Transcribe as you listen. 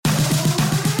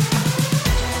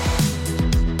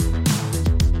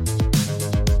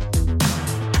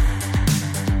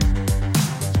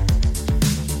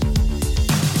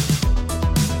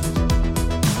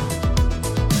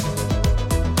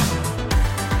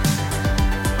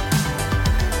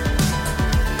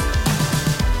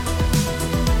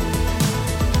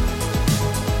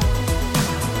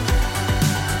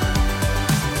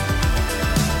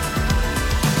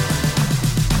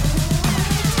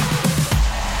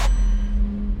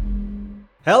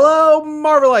Hello,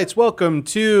 Marvelites. Welcome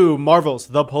to Marvel's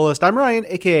The Pull List. I'm Ryan,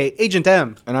 a.k.a. Agent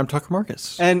M. And I'm Tucker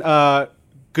Marcus. And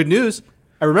good news,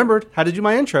 I remembered how to do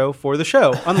my intro for the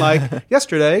show, unlike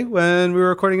yesterday when we were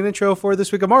recording an intro for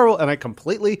This Week of Marvel, and I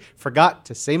completely forgot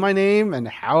to say my name and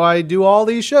how I do all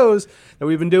these shows that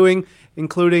we've been doing,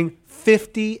 including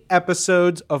 50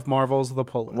 episodes of Marvel's The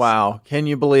Pull List. Wow. Can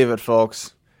you believe it,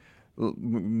 folks? Let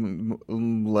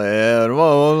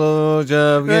all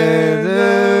jump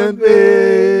a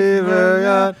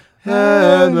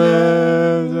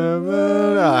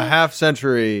half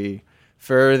century.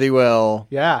 Fare thee well.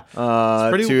 Yeah.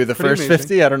 To the first amazing.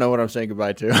 50. I don't know what I'm saying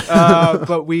goodbye to.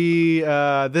 But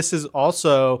this is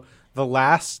also the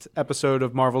last episode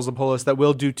of Marvel's The Pull List that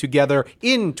we'll do together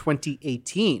in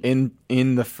 2018.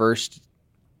 In the first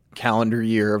calendar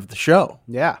year of the show.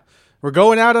 Yeah. We're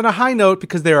going out on a high note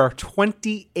because there are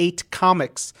 28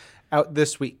 comics out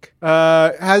this week.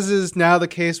 As is now the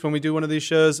case when we do one of these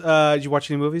shows. Did you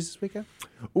watch any movies this weekend?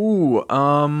 Ooh,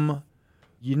 I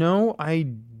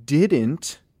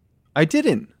didn't.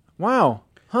 Wow.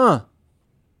 Huh.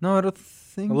 No, I don't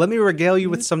think. Well, let me regale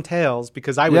you with some tales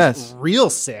because I was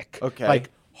real sick. Okay. Like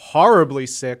horribly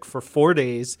sick for 4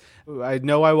 days. I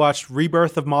know I watched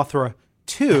Rebirth of Mothra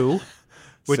 2,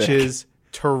 which is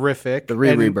terrific. The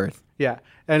rebirth. Yeah,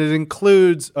 and it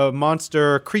includes a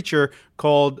monster creature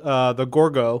called the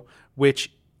Gorgo,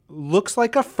 which looks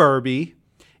like a Furby,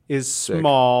 is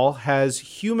small, has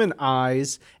human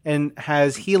eyes, and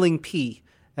has healing pee.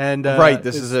 And right,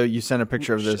 you sent a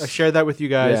picture of this. I shared that with you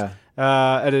guys.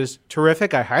 Yeah. It is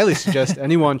terrific. I highly suggest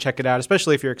anyone check it out,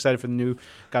 especially if you're excited for the new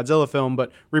Godzilla film.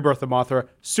 But Rebirth of Mothra,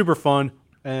 super fun.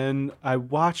 And I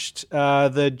watched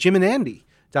the Jim and Andy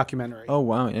documentary. Oh,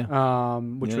 wow, yeah.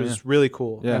 Which was really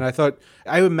cool. Yeah. And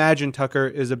I imagine Tucker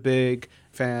is a big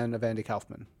fan of Andy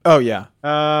Kaufman. Oh, yeah.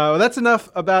 Well, that's enough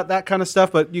about that kind of stuff,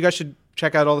 but you guys should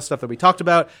check out all the stuff that we talked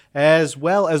about, as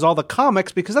well as all the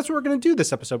comics, because that's what we're going to do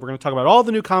this episode. We're going to talk about all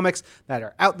the new comics that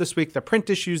are out this week, the print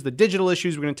issues, the digital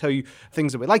issues. We're going to tell you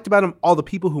things that we liked about them, all the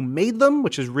people who made them,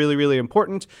 which is really, really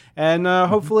important. And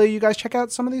hopefully you guys check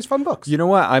out some of these fun books. You know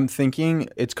what? I'm thinking,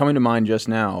 it's coming to mind just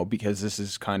now, because this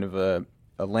is kind of a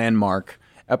landmark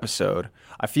episode.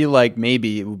 I feel like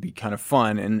maybe it would be kind of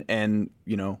fun, and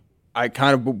I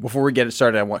kind of, before we get it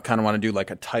started, I kind of want to do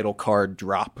like a title card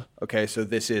drop. Okay, so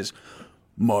this is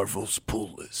Marvel's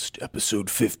Pull List, episode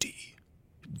 50,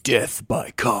 Death by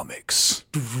Comics.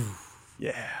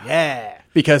 Yeah.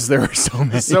 Because there are so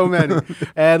many. So many.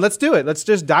 And let's do it. Let's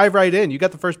just dive right in. You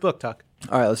got the first book, Tuck.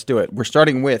 All right, let's do it. We're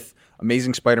starting with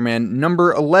Amazing Spider-Man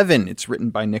number 11. It's written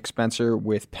by Nick Spencer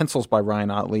with pencils by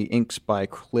Ryan Ottley, inks by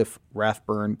Cliff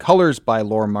Rathburn, colors by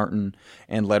Laura Martin,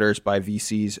 and letters by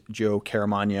VC's Joe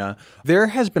Caramagna. There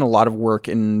has been a lot of work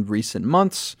in recent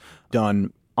months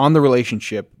done on the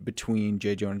relationship between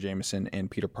J. Jonah Jameson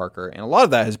and Peter Parker. And a lot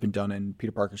of that has been done in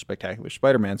Peter Parker's Spectacular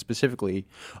Spider-Man, specifically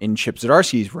in Chip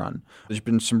Zdarsky's run. There's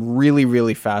been some really,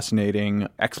 really fascinating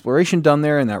exploration done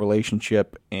there in that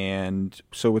relationship. And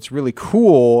so it's really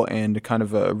cool and kind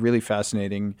of a really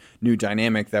fascinating new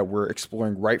dynamic that we're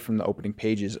exploring right from the opening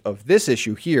pages of this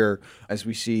issue here, as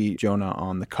we see Jonah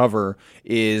on the cover,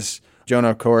 is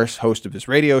Jonah, of course, host of his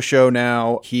radio show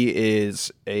now. He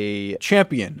is a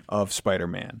champion of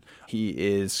Spider-Man. He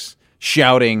is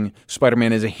shouting,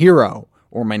 Spider-Man is a hero,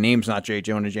 or my name's not J.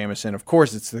 Jonah Jameson. Of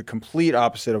course, it's the complete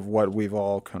opposite of what we've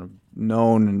all kind of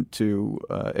known to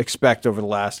expect over the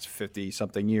last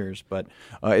 50-something years. But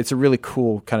it's a really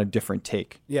cool, kind of different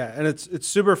take. Yeah, and it's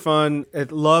super fun. I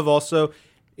love also,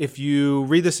 if you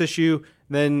read this issue,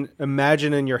 then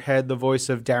imagine in your head the voice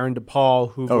of Darren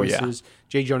DePaul, who voices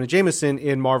J. Jonah Jameson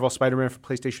in Marvel Spider-Man for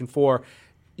PlayStation 4.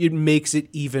 It makes it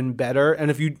even better. And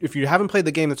if you haven't played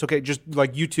the game, that's okay. Just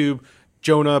like YouTube,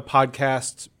 Jonah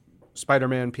podcast,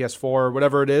 Spider-Man PS4, or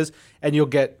whatever it is, and you'll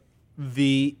get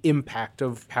the impact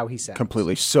of how he sounds.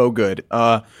 Completely. So good.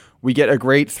 We get a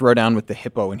great throwdown with the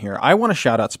hippo in here. I want to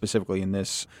shout out specifically in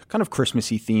this kind of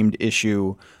Christmassy themed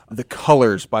issue, the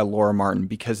colors by Laura Martin,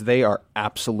 because they are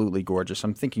absolutely gorgeous.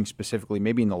 I'm thinking specifically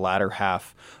maybe in the latter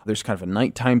half, there's kind of a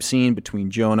nighttime scene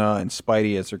between Jonah and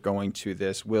Spidey as they're going to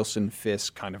this Wilson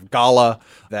Fisk kind of gala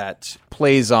that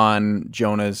plays on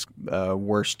Jonah's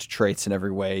worst traits in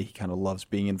every way. He kind of loves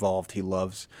being involved. He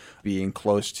loves being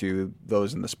close to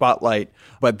those in the spotlight.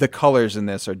 But the colors in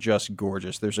this are just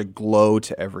gorgeous. There's a glow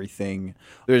to everything.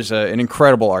 There's an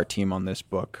incredible art team on this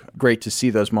book. Great to see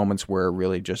those moments where it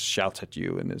really just shouts at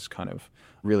you and is kind of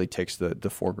really takes the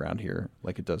foreground here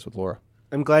like it does with Laura.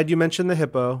 I'm glad you mentioned the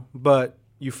hippo, but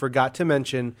you forgot to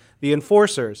mention the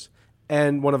Enforcers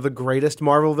and one of the greatest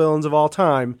Marvel villains of all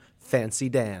time, Fancy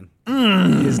Dan.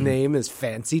 His name is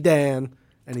Fancy Dan,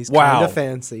 and he's kind of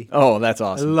fancy. Oh, that's I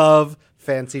awesome. love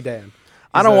Fancy Dan.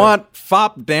 I don't want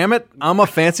fop, damn it. I'm a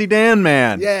Fancy Dan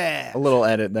man. Yeah. A little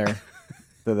edit there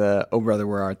to the "Oh brother,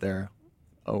 where art there?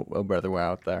 Oh brother, where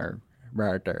art there? Where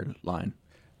art there?" line.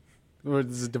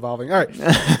 This is devolving. All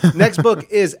right. Next book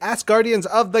is Asgardians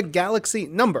of the Galaxy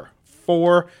number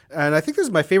 4. And I think this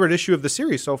is my favorite issue of the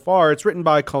series so far. It's written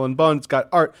by Cullen Bunn. It's got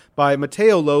art by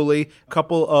Matteo Loli, a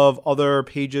couple of other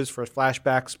pages for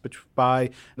flashbacks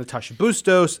by Natasha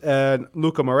Bustos and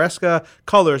Luca Maresca,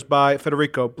 colors by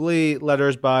Federico Blee,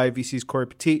 letters by VC's Corey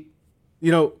Petit.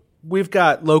 You know, we've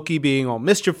got Loki being all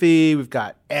mischiefy. We've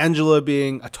got Angela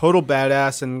being a total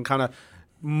badass and kind of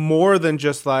more than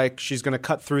just like she's going to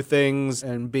cut through things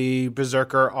and be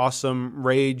berserker, awesome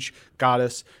rage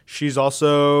goddess. She's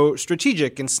also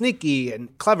strategic and sneaky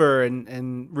and clever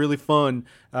and really fun,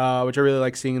 which I really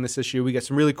like seeing in this issue. We get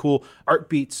some really cool art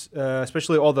beats,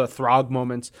 especially all the Throg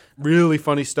moments. Really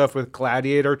funny stuff with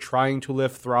Gladiator trying to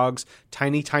lift Throg's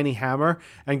tiny, tiny hammer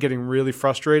and getting really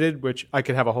frustrated, which I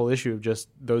could have a whole issue of just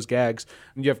those gags.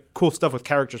 And you have cool stuff with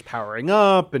characters powering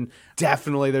up, and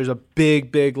definitely there's a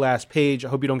big, big last page. I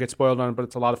hope you don't get spoiled on it, but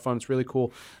it's a lot of fun. It's really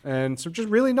cool. And so just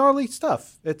really gnarly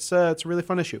stuff. It's a really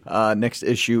fun issue. Next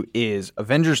issue is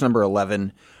Avengers number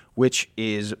 11, which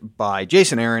is by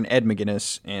Jason Aaron, Ed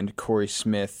McGuinness, and Corey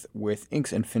Smith, with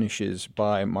inks and finishes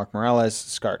by Mark Morales,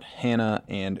 Scott Hanna,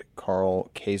 and Carl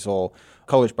Kazel.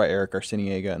 Colors by Eric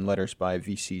Arciniega, and letters by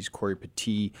VC's Corey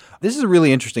Petit. This is a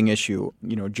really interesting issue.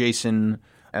 You know, Jason,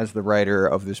 as the writer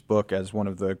of this book, as one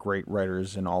of the great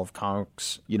writers in all of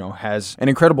comics, you know, has an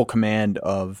incredible command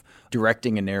of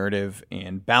directing a narrative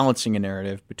and balancing a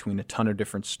narrative between a ton of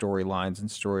different storylines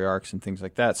and story arcs and things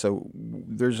like that. So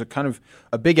there's a kind of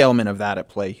a big element of that at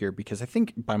play here, because I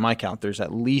think by my count, there's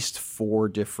at least 4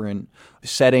 different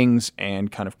settings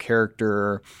and kind of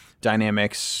character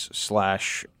dynamics /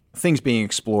 things being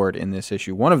explored in this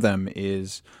issue. One of them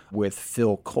is with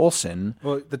Phil Coulson.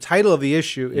 Well, the title of the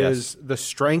issue is The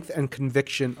Strength and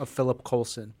Conviction of Philip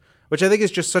Coulson, which I think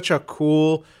is just such a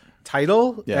cool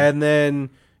title. Yeah. And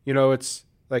then, you know, it's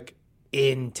like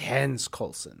intense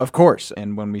Coulson. Of course.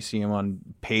 And when we see him on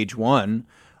page 1,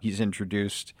 he's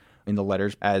introduced in the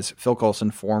letters as Phil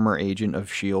Coulson, former agent of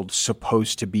S.H.I.E.L.D.,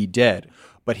 supposed to be dead.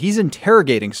 But he's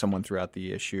interrogating someone throughout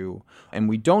the issue, and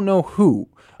we don't know who.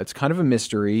 It's kind of a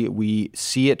mystery. We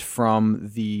see it from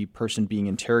the person being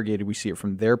interrogated. We see it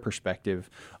from their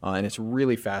perspective, and it's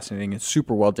really fascinating. It's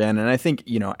super well done, and I think,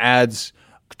 you know, adds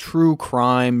true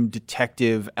crime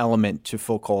detective element to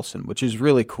Phil Coulson, which is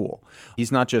really cool.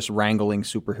 He's not just wrangling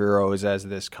superheroes as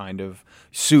this kind of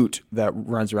suit that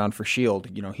runs around for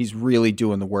S.H.I.E.L.D. You know, he's really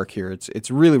doing the work here. It's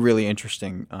really, really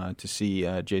interesting to see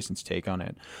Jason's take on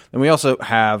it. And we also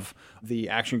have the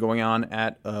action going on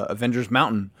at Avengers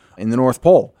Mountain in the North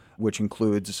Pole, which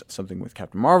includes something with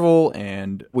Captain Marvel,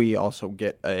 and we also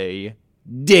get a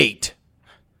date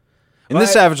in the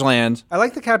Savage Land. I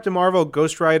like the Captain Marvel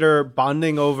Ghost Rider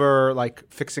bonding over like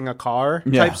fixing a car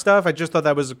type stuff. I just thought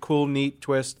that was a cool, neat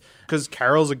twist, because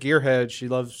Carol's a gearhead. She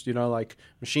loves, you know, like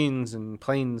machines and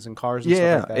planes and cars and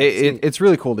stuff like that. It's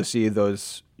really cool to see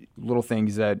those little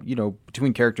things that, you know,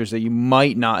 between characters that you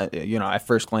might not, you know, at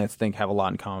first glance think have a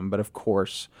lot in common. But of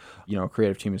course, you know, a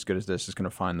creative team as good as this is going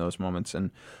to find those moments.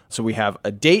 And so we have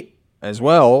a date as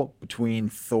well between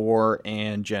Thor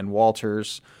and Jen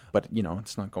Walters. But, you know,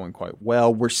 it's not going quite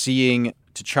well. We're seeing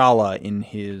T'Challa in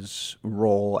his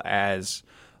role as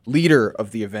leader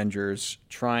of the Avengers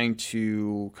trying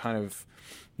to kind of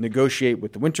negotiate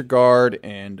with the Winter Guard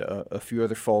and a few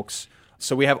other folks.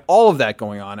 So we have all of that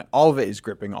going on. All of it is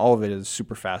gripping. All of it is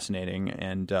super fascinating.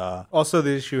 And also,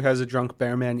 the issue has a drunk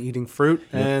bear man eating fruit,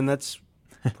 and that's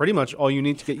pretty much all you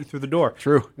need to get you through the door.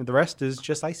 True. And the rest is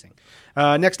just icing.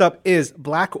 Next up is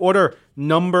Black Order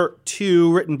number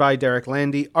 2, written by Derek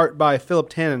Landy, art by Philip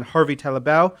Tan and Harvey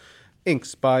Talabau,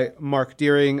 inks by Mark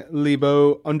Deering,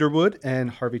 Lebo Underwood, and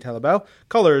Harvey Talabau,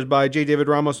 colors by J. David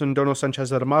Ramos and Dono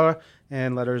Sanchez Ramara,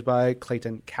 and letters by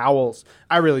Clayton Cowles.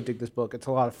 I really dig this book. It's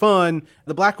a lot of fun.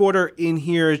 The Black Order in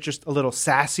here is just a little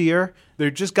sassier.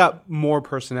 They've just got more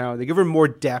personality. They give her more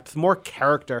depth, more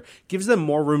character, gives them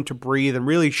more room to breathe and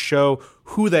really show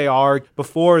who they are.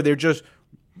 Before, they're just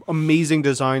amazing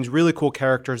designs, really cool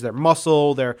characters, their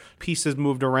muscle, their pieces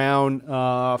moved around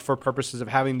for purposes of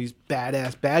having these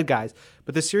badass bad guys.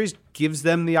 But this series gives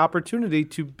them the opportunity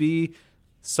to be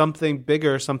something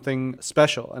bigger, something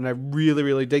special. And I really,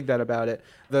 really dig that about it.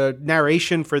 The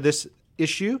narration for this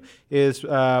issue is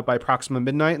by Proxima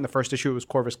Midnight. In the first issue, it was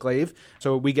Corvus Glaive.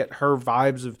 So we get her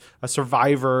vibes of a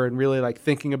survivor and really like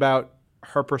thinking about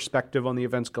her perspective on the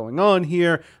events going on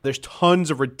here. There's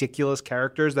tons of ridiculous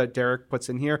characters that Derek puts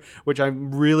in here, which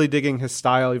I'm really digging his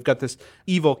style. You've got this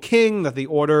evil king that the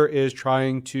Order is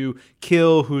trying to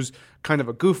kill, who's kind of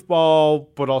a goofball,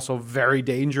 but also very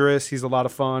dangerous. He's a lot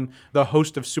of fun. The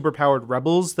host of superpowered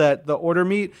rebels that the Order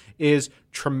meet is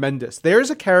tremendous. There's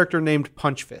a character named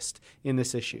Punch Fist in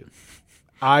this issue.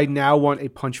 I now want a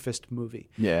Punch Fist movie.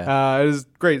 Yeah. It was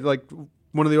great. Like,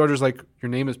 one of the Order's like, your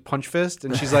name is Punch Fist?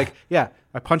 And she's like, yeah,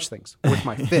 I punch things with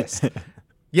my fist.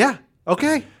 Yeah,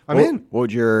 okay, I'm in. What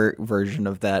would your version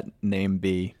of that name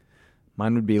be?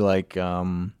 Mine would be like,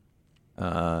 so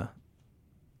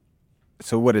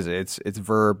what is it? It's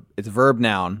verb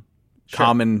noun, sure.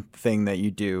 Common thing that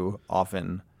you do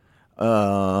often.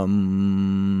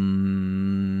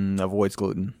 Avoids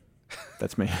gluten.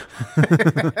 That's me.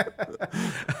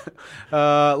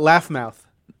 Laugh mouth.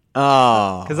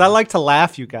 Oh, because I like to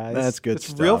laugh, you guys. That's good it's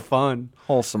stuff. It's real fun.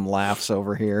 Wholesome laughs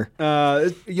over here.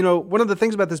 One of the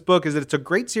things about this book is that it's a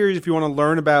great series if you want to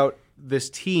learn about this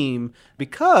team,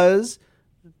 because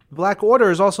Black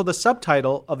Order is also the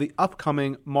subtitle of the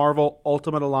upcoming Marvel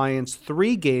Ultimate Alliance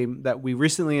 3 game that we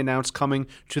recently announced coming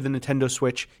to the Nintendo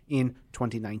Switch in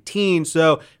 2019.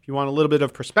 So if you want a little bit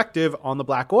of perspective on the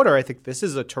Black Order, I think this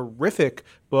is a terrific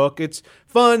book. It's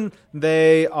fun.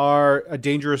 They are a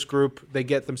dangerous group. They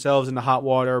get themselves into hot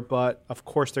water, but of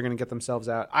course they're going to get themselves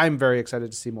out. I'm very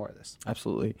excited to see more of this.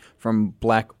 Absolutely. From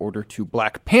Black Order to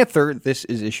Black Panther, this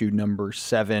is issue number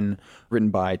 7, written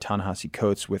by Ta-Nehisi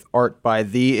Coates with art by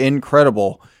the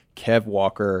incredible Kev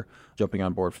Walker. Jumping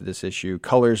on board for this issue.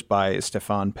 Colors by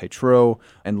Stéphane Pétreau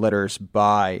and letters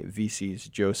by VC's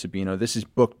Joe Sabino. This is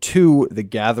book 2, The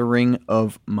Gathering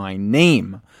of My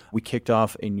Name. We kicked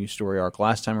off a new story arc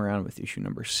last time around with issue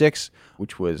number 6,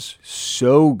 which was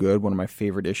so good. One of my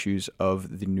favorite issues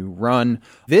of the new run.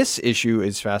 This issue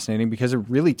is fascinating because it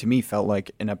really, to me, felt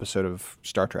like an episode of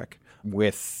Star Trek,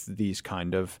 with these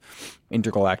kind of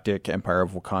intergalactic Empire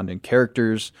of Wakandan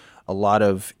characters. A lot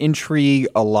of intrigue,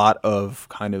 a lot of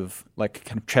kind of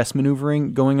chess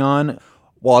maneuvering going on,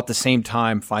 while at the same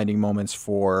time finding moments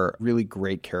for really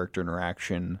great character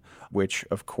interaction, which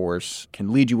of course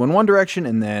can lead you in one direction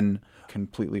and then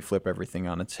completely flip everything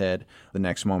on its head the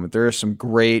next moment. There are some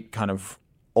great kind of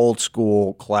old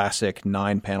school classic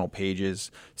 9-panel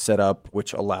pages set up,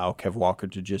 which allow Kev Walker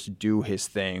to just do his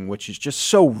thing, which is just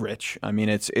so rich. I mean,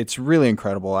 it's really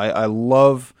incredible. I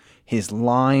love his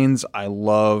lines. I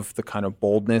love the kind of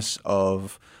boldness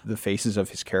of the faces of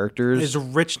his characters. His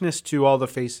richness to all the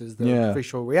faces, the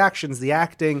facial reactions, the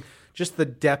acting, just the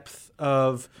depth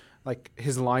of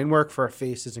his line work for a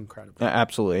face is incredible.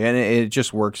 Absolutely. And it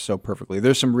just works so perfectly.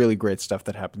 There's some really great stuff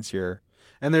that happens here.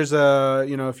 And there's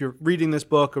if you're reading this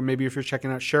book, or maybe if you're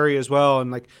checking out Sherry as well,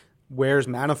 and where's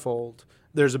Manifold?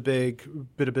 There's a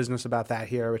big bit of business about that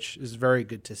here, which is very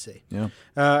good to see. Yeah.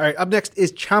 All right. Up next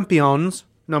is Champions,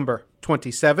 number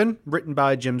 27, written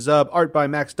by Jim Zub, art by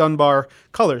Max Dunbar,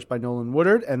 colors by Nolan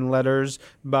Woodard, and letters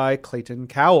by Clayton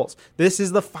Cowles. This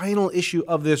is the final issue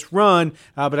of this run,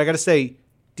 but I got to say,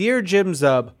 dear Jim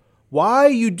Zub, why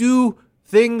you do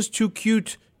things to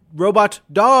cute robot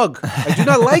dog? I do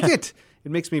not like it. It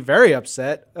makes me very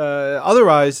upset.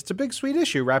 Otherwise, it's a big, sweet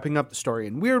issue, wrapping up the story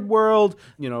in Weird World,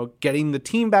 getting the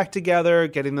team back together,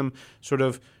 getting them sort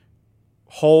of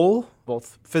whole,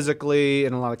 both physically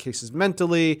and in a lot of cases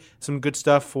mentally. Some good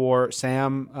stuff for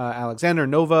Sam Alexander,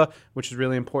 Nova, which is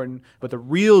really important. But the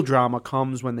real drama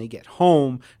comes when they get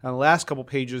home. And the last couple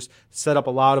pages set up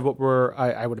a lot of what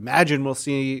I would imagine we'll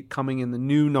see coming in the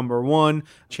new number 1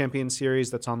 Champion series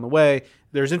that's on the way.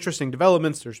 There's interesting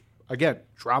developments. There's, again,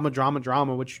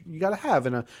 drama, which you got to have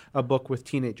in a book with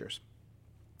teenagers.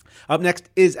 Up next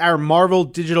is our Marvel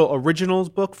Digital Originals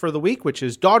book for the week, which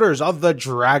is Daughters of the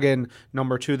Dragon,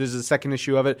 number 2. This is the second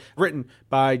issue of it, written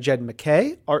by Jed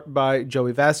McKay, art by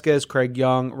Joey Vasquez, Craig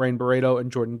Young, Rain Barreto,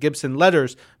 and Jordan Gibson,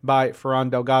 letters by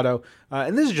Ferran Delgado.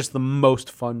 And this is just the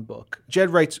most fun book.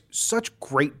 Jed writes such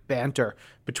great banter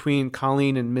between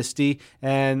Colleen and Misty,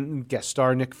 and guest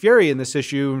star Nick Fury in this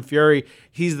issue. And Fury,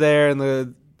 he's there, and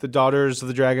the Daughters of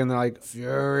the Dragon, they're like,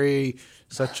 Fury,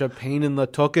 such a pain in the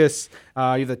tuchus.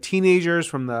 You have the teenagers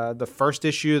from the first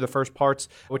issue, the first parts,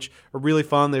 which are really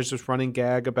fun. There's this running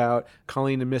gag about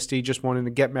Colleen and Misty just wanting to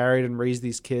get married and raise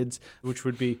these kids, which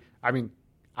would be, I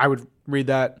would read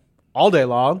that all day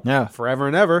long, forever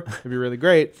and ever. It'd be really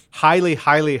great. Highly,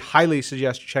 highly, highly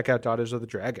suggest you check out Daughters of the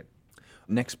Dragon.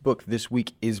 Next book this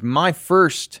week is my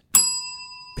first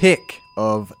pick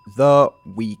of the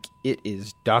week. It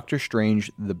is Doctor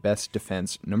Strange, The Best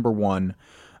Defense, number 1.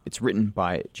 It's written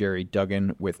by Jerry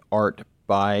Duggan with art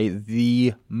by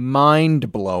the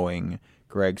mind-blowing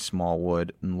Greg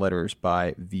Smallwood, and letters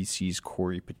by VC's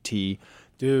Corey Petit.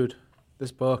 Dude,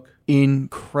 this book.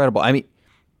 Incredible. I mean,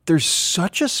 there's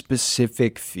such a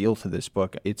specific feel to this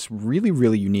book. It's really,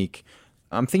 really unique.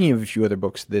 I'm thinking of a few other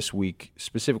books this week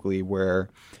specifically where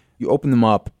you open them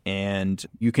up and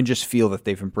you can just feel that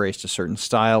they've embraced a certain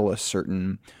style, a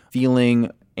certain feeling.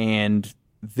 And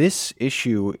this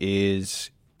issue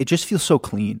it just feels so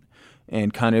clean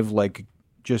and kind of like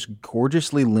just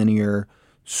gorgeously linear,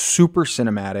 super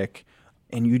cinematic.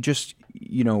 And you just,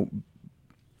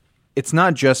 it's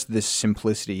not just this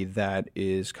simplicity that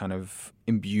is kind of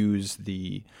imbues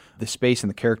the space and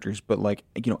the characters, but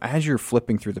as you're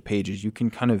flipping through the pages, you can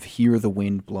kind of hear the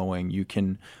wind blowing, you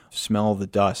can smell the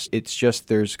dust. It's just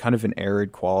there's kind of an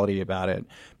arid quality about it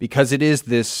because it is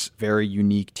this very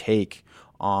unique take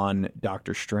on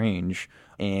Doctor Strange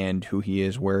and who he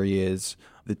is, where he is,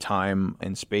 the time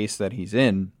and space that he's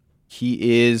in.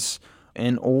 He is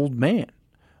an old man.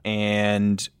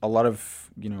 And a lot of,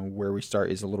 where we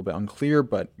start is a little bit unclear,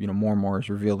 but, more and more is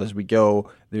revealed as we go.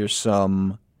 There's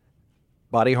some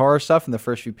body horror stuff in the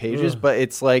first few pages, but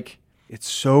it's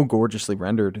so gorgeously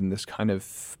rendered in this kind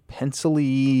of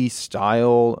pencil-y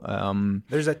style.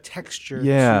 There's a texture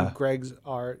to Greg's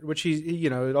art, which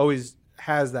it always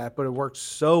has that, but it works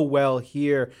so well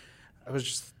here. I was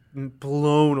just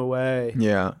blown away.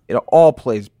 Yeah, it all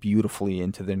plays beautifully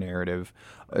into the narrative.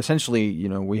 Essentially,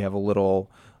 we have a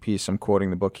little piece. I'm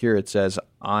quoting the book here. It says,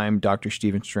 "I'm Dr.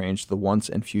 Stephen Strange, the once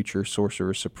and future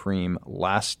Sorcerer Supreme,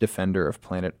 last defender of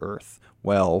planet Earth."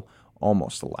 Well,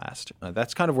 almost the last.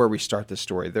 That's kind of where we start the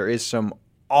story. There is some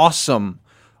awesome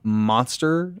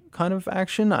monster kind of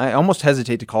action. I almost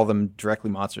hesitate to call them directly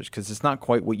monsters because it's not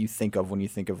quite what you think of when you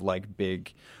think of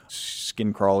big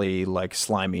skin crawly,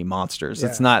 slimy monsters. Yeah.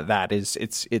 It's not that.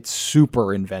 It's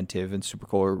super inventive and super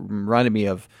cool. It reminded me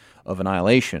of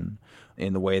Annihilation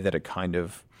in the way that it kind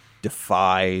of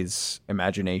defies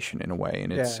imagination in a way,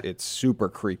 and it's super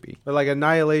creepy. But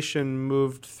Annihilation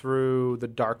moved through the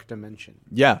dark dimension.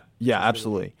 Yeah,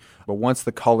 absolutely. But once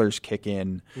the colors kick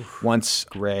in, once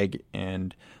Greg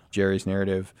and Jerry's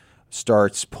narrative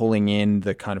starts pulling in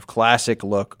the kind of classic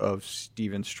look of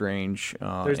Stephen Strange.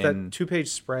 There's that 2-page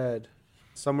spread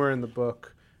somewhere in the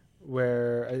book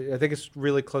where I think it's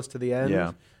really close to the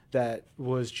end that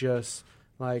was just...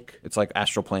 it's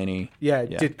astral planey. Yeah,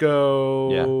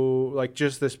 Ditko,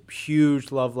 just this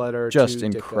huge love letter. Just to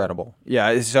incredible. Ditko.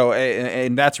 Yeah, so,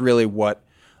 and that's really what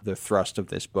the thrust of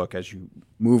this book, as you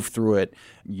move through it,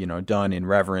 done in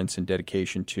reverence and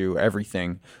dedication to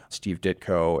everything Steve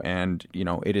Ditko. And,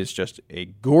 it is just a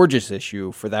gorgeous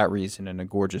issue for that reason and a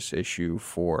gorgeous issue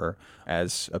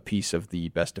as a piece of the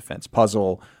Best Defense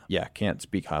puzzle. Yeah, can't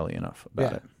speak highly enough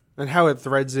about it. And how it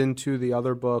threads into the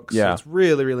other books. Yeah. It's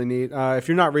really, really neat. If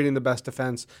you're not reading The Best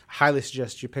Defense, I highly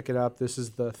suggest you pick it up. This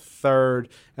is the 3rd,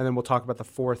 and then we'll talk about the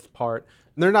 4th part.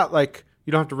 And they're not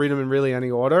you don't have to read them in really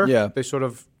any order. Yeah. They sort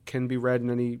of can be read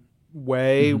in any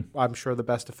way. Mm-hmm. I'm sure The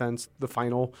Best Defense, the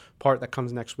final part that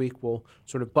comes next week, will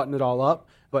sort of button it all up.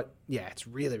 But yeah, it's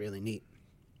really, really neat.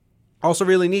 Also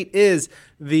really neat is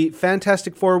the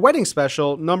Fantastic Four Wedding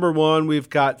Special, number 1. We've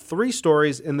got 3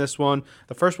 stories in this one.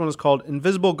 The first one is called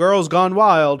Invisible Girls Gone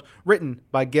Wild, written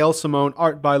by Gail Simone,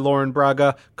 art by Lauren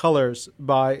Braga, colors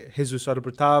by Jesus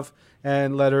Arbrutav,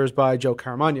 and letters by Joe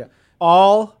Caramagna.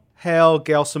 All hail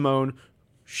Gail Simone.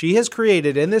 She has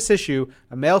created in this issue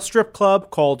a male strip club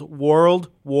called World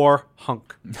War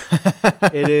Hunk.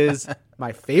 It is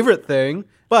my favorite thing,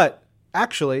 but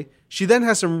actually... she then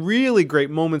has some really great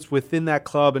moments within that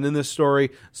club and in this story,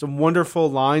 some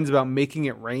wonderful lines about making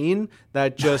it rain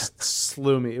that just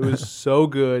slew me. It was so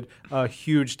good, a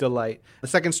huge delight. The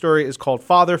second story is called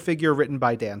Father Figure, written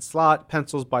by Dan Slott,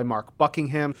 pencils by Mark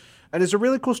Buckingham. And it's a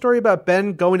really cool story about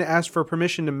Ben going to ask for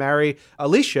permission to marry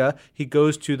Alicia. He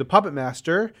goes to the puppet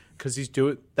master because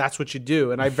that's what you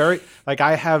do. And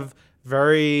I have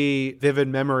very vivid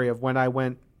memory of when I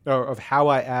went, or of how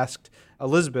I asked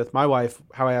Elizabeth, my wife,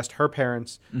 how I asked her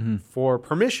parents for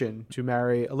permission to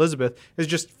marry Elizabeth. It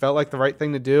just felt like the right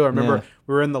thing to do. I remember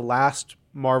we were in the last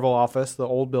Marvel office, the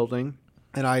old building,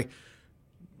 and I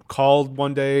called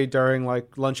one day during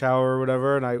lunch hour or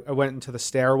whatever, and I went into the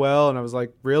stairwell, and I was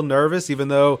real nervous, even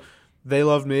though they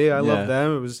loved me, I loved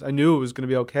them. I knew it was going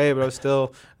to be okay, but I was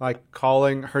still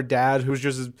calling her dad, who was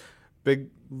just this big,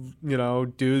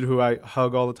 dude who I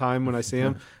hug all the time when I see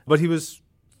him. But he was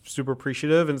super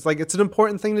appreciative, and it's an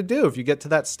important thing to do if you get to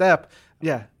that step.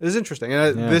 Yeah, it was interesting,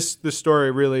 and this story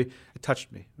really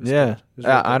touched me. Really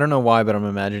I don't know why, but I'm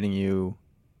imagining you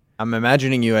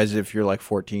as if you're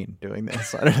 14 doing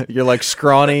this. I don't know. You're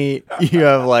scrawny. You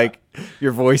have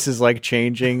Your voice is like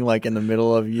changing, like in the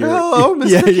middle of your. Hello,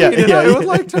 Mr. Keenan. I would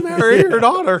like to marry your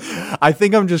daughter. I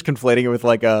think I'm just conflating it with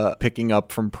like a picking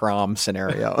up from prom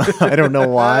scenario. I don't know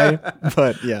why,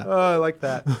 but yeah. Oh, I like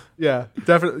that. Yeah,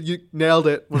 definitely. You nailed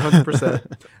it 100%.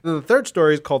 And the third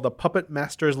story is called The Puppet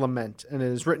Master's Lament, and it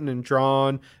is written and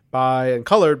drawn by and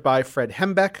colored by Fred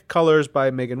Hembeck, colors by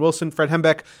Megan Wilson. Fred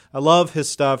Hembeck, I love his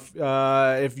stuff.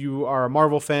 If you are a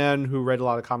Marvel fan who read a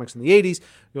lot of comics in the 80s,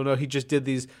 you'll know he just did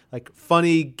these like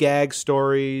funny gag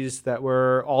stories that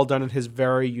were all done in his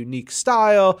very unique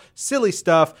style, silly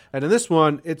stuff. And in this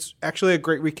one, it's actually a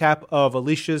great recap of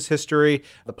Alicia's history,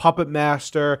 the Puppet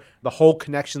Master, the whole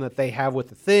connection that they have with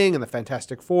the Thing and the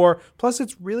Fantastic Four. Plus,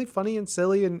 it's really funny and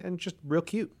silly and just real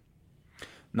cute.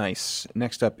 Nice.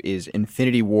 Next up is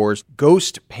Infinity Wars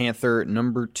Ghost Panther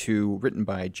 #2, written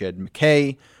by Jed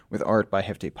MacKay, with art by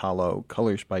Hefte Palo,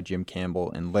 colors by Jim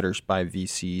Campbell, and letters by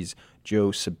VC's Joe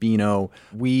Sabino.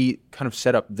 We kind of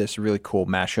set up this really cool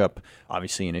mashup,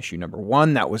 obviously in issue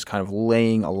 #1. That was kind of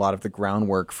laying a lot of the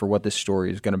groundwork for what this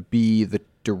story is going to be, the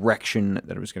direction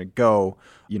that it was going to go,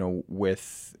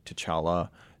 with T'Challa,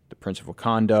 the Prince of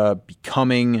Wakanda,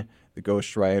 becoming the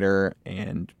Ghost Rider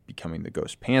and becoming the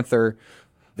Ghost Panther.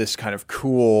 This kind of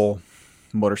cool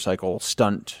motorcycle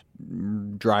stunt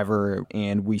driver,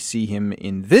 and we see him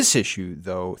in this issue,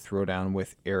 though, throw down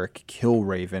with Eric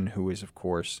Killraven, who is, of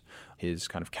course, his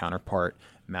kind of counterpart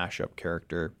mashup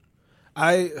character.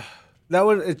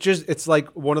 It's like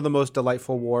one of the most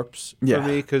delightful warps for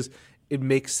me because it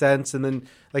makes sense. And then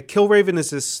like Killraven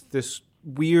is this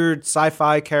weird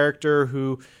sci-fi character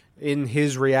who, in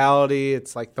his reality,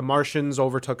 it's like the Martians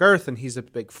overtook Earth and he's a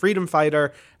big freedom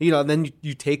fighter, and then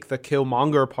you take the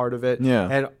Killmonger part of it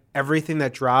and everything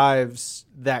that drives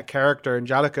that character in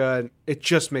Jadaika, and it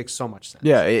just makes so much sense.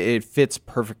 Yeah, it fits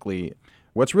perfectly.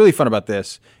 What's really fun about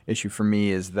this issue for me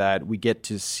is that we get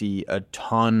to see a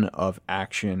ton of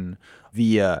action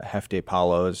via Hefte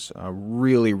Palo's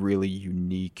really, really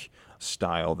unique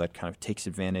style that kind of takes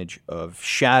advantage of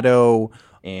shadow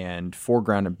and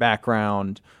foreground and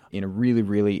background in a really,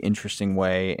 really interesting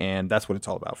way, and that's what it's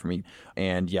all about for me.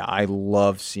 And yeah, I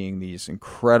love seeing these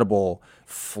incredible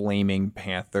flaming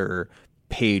panther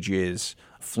pages,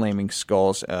 flaming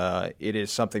skulls. It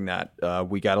is something that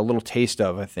we got a little taste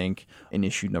of, I think, in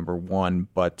issue #1,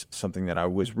 but something that I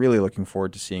was really looking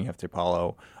forward to seeing Hefte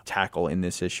Palo tackle in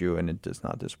this issue, and it does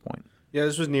not disappoint. Yeah,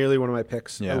 this was nearly one of my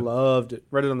picks. Yeah. I loved it.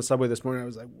 Read it on the subway this morning. I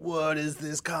was like, what is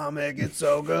this comic? It's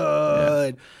so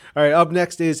good. All right, up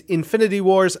next is Infinity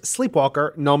Wars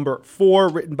Sleepwalker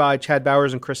 #4, written by Chad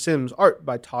Bowers and Chris Sims, art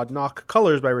by Todd Knock,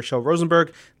 colors by Rochelle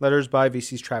Rosenberg, letters by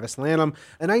VC's Travis Lanham.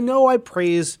 And I know I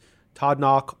praise Todd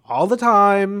Knock all the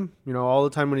time, all the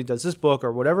time when he does this book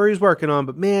or whatever he's working on,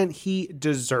 but man, he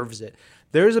deserves it.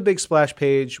 There's a big splash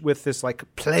page with this like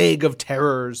plague of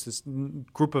terrors, this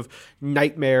group of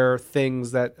nightmare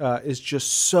things that is just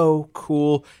so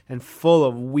cool and full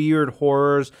of weird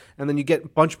horrors. And then you get a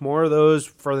bunch more of those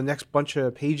for the next bunch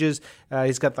of pages.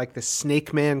 He's got like the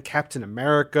Snake Man Captain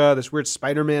America, this weird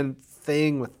Spider-Man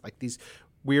thing with like these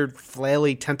weird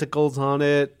flaily tentacles on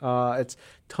it. It's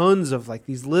tons of like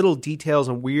these little details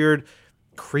and weird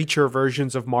creature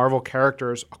versions of Marvel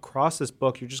characters across this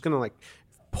book. You're just going to like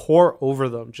pour over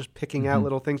them, just picking out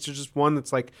little things. There's just one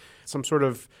that's like some sort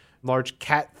of large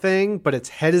cat thing, but its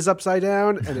head is upside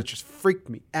down, and it just freaked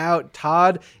me out.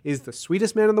 Todd is the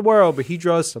sweetest man in the world, but he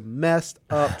draws some messed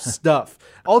up stuff.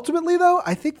 Ultimately, though,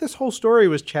 I think this whole story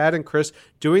was Chad and Chris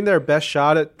doing their best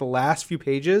shot at the last few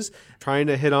pages, trying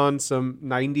to hit on some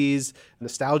 90s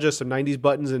nostalgia, some 90s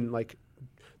buttons, and like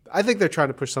I think they're trying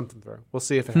to push something through. We'll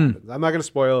see if it happens. I'm not going to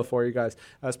spoil it for you guys,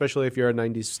 especially if you're a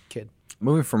 90s kid.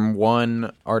 Moving from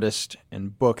one artist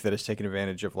and book that has taken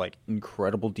advantage of like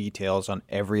incredible details on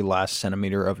every last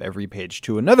centimeter of every page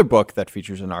to another book that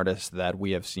features an artist that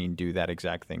we have seen do that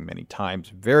exact thing many times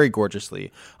very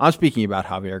gorgeously. I'm speaking about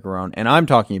Javier Garrón, and I'm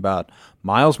talking about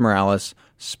Miles Morales,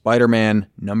 Spider-Man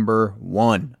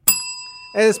 #1. And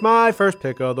it's my first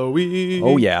pick of the week.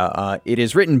 Oh, yeah. It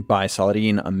is written by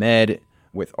Saladin Ahmed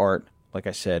with art, like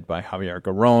I said, by Javier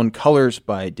Garrón, colors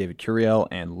by David Curiel,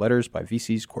 and letters by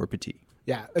VC's Cory Petit.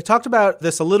 Yeah, I talked about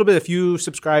this a little bit. If you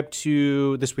subscribe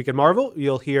to This Week in Marvel,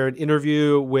 you'll hear an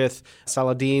interview with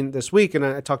Saladin this week, and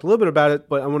I talked a little bit about it,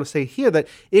 but I want to say here that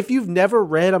if you've never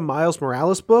read a Miles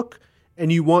Morales book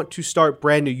and you want to start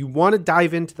brand new, you want to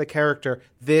dive into the character,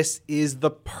 this is the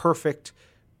perfect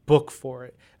book for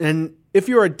it. And if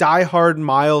you're a diehard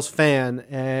Miles fan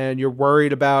and you're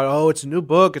worried about, it's a new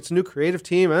book, it's a new creative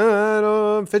team,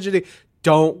 I'm fidgety,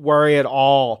 Don't worry at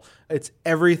all. It's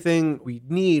everything we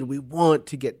need, we want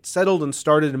to get settled and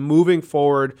started and moving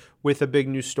forward with a big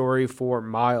new story for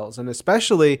Miles. And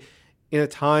especially in a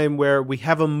time where we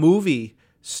have a movie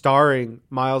starring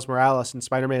Miles Morales and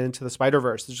Spider-Man Into the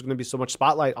Spider-Verse. There's going to be so much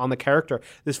spotlight on the character.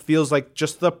 This feels like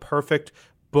just the perfect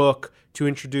book to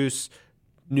introduce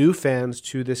new fans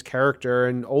to this character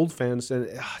and old fans. And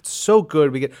it's so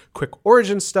good. We get quick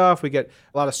origin stuff. We get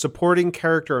a lot of supporting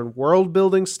character and world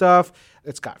building stuff.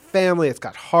 It's got family. It's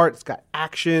got heart. It's got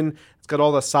action. It's got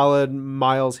all the solid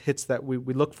Miles hits that we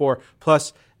look for.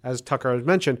 Plus, as Tucker has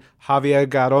mentioned, Javier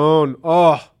Garrón.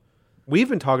 Oh, we've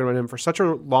been talking about him for such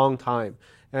a long time.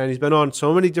 And he's been on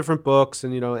so many different books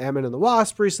and, Ant-Man and the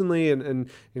Wasp recently. And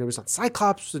he was on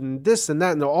Cyclops and this and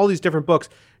that and all these different books.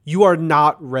 You are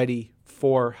not ready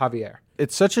for Javier.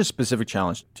 It's such a specific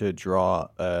challenge to draw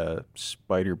a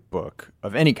spider book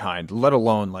of any kind, let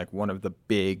alone like one of the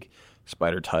big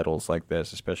spider titles like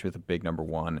this, especially with a big number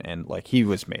one. And like he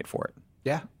was made for it.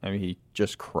 Yeah. I mean, he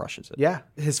just crushes it. Yeah.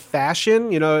 His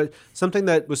fashion, something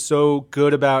that was so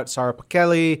good about Sara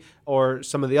Pichelli or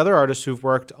some of the other artists who've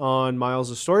worked on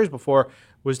Miles' stories before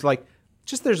was like,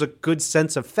 just there's a good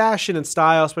sense of fashion and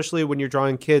style, especially when you're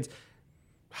drawing kids.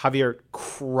 Javier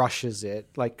crushes it.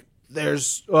 Like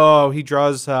he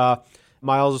draws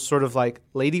Miles' sort of like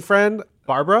lady friend,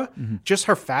 Barbara. Mm-hmm. Just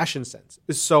her fashion sense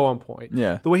is so on point.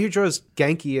 Yeah. The way he draws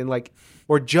Genki and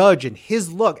or Judge and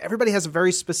his look. Everybody has a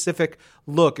very specific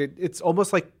look. It's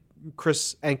almost like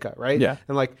Chris Anka, right? Yeah.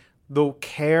 And like the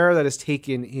care that is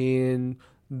taken in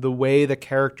the way the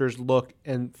characters look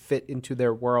and fit into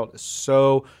their world is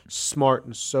so smart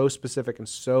and so specific and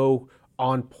so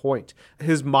on point.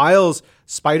 His Miles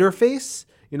spider face,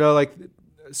 like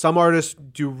some artists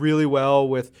do really well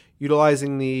with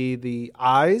utilizing the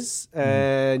eyes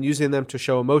and using them to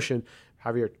show emotion.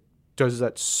 Javier does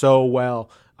that so well.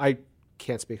 I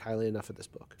can't speak highly enough of this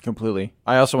book. Completely.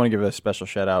 I also want to give a special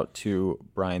shout out to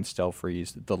Brian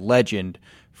Stelfreeze, the legend,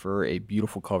 for a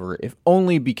beautiful cover, if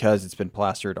only because it's been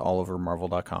plastered all over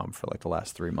Marvel.com for like the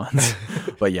last 3 months.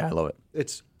 But yeah, I love it.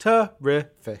 It's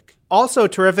terrific. Also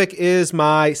terrific is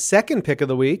my second pick of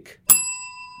the week.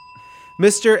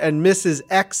 Mr. and Mrs.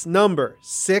 X number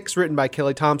 6, written by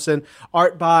Kelly Thompson,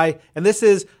 art by, and this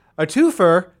is a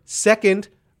twofer, second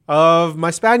of my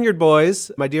Spaniard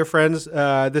boys, my dear friends.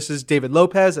 This is David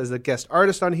Lopez as the guest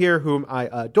artist on here, whom I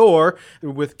adore,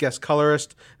 with guest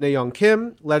colorist Nayeon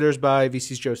Kim, letters by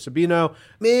VC's Joe Sabino.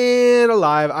 Man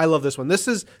alive, I love this one. This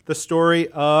is the story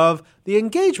of the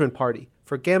engagement party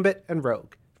for Gambit and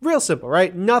Rogue. Real simple,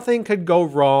 right? Nothing could go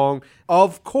wrong.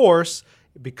 Of course,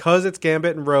 because it's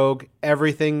Gambit and Rogue,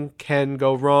 everything can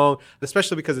go wrong,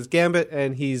 especially because it's Gambit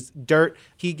and he's dirt.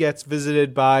 He gets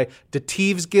visited by the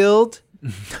Thieves Guild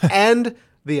and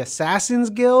the Assassins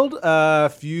Guild.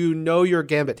 If you know your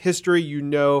Gambit history, you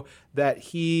know that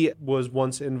he was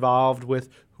once involved with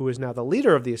who is now the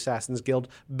leader of the Assassins Guild,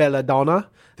 Belladonna.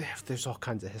 There's all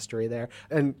kinds of history there.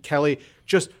 And Kelly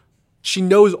she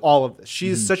knows all of this.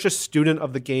 She's such a student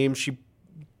of the game. She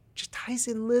just ties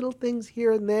in little things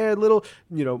here and there, little,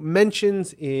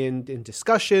 mentions in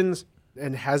discussions,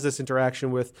 and has this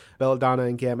interaction with Belladonna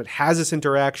and Gambit, has this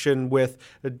interaction with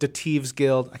the Thieves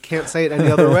Guild. I can't say it any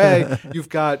other way. You've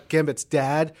got Gambit's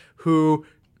dad, who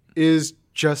is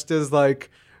just as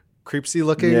creepsy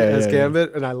looking as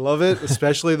Gambit, and I love it,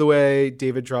 especially the way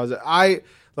David draws it.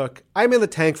 I'm in the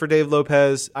tank for Dave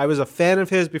Lopez. I was a fan of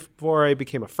his before I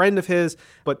became a friend of his,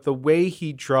 but the way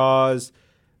he draws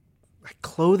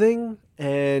clothing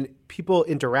and people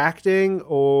interacting,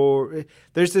 or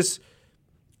there's this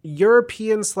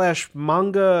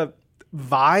European/manga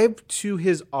vibe to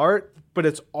his art, but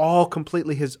it's all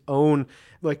completely his own.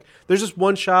 There's this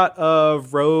one shot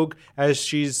of Rogue as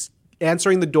she's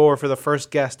answering the door for the first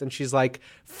guest, and she's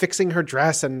fixing her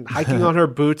dress and hiking on her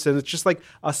boots, and it's just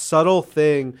a subtle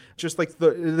thing. Just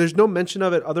there's no mention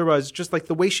of it otherwise. Just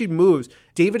the way she moves.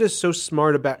 David is so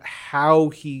smart about how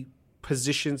he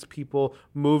positions people,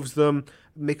 moves them,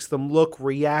 makes them look,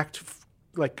 react,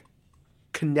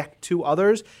 connect to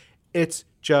others. It's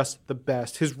just the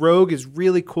best. His Rogue is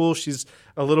really cool. She's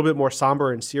a little bit more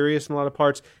somber and serious in a lot of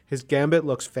parts. His Gambit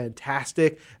looks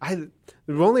fantastic.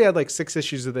 We've only had 6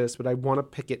 issues of this, but I want to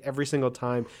pick it every single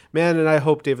time. Man, and I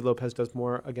hope David Lopez does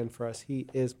more again for us. He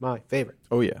is my favorite.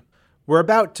 Oh, yeah. We're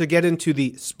about to get into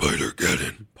the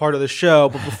Spider-Geddon part of the show,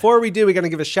 but before we do, we're going to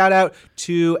give a shout out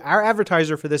to our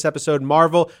advertiser for this episode,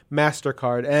 Marvel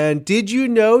MasterCard. And did you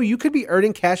know you could be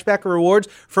earning cashback rewards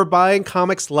for buying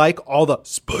comics like all the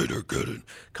Spider-Geddon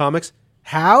comics?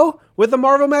 How? with the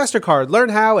Marvel MasterCard. Learn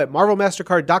how at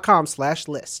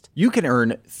marvelmastercard.com/list. You can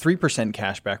earn 3%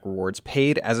 cashback rewards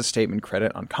paid as a statement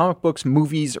credit on comic books,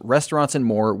 movies, restaurants, and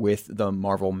more with the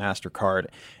Marvel MasterCard,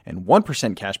 and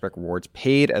 1% cashback rewards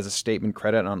paid as a statement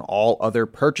credit on all other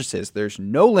purchases. There's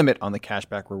no limit on the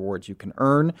cashback rewards you can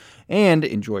earn, and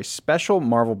enjoy special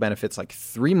Marvel benefits like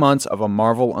 3 months of a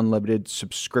Marvel Unlimited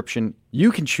subscription.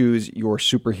 You can choose your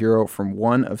superhero from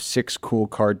one of 6 cool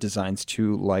card designs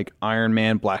too, like Iron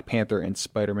Man, Black Panther, and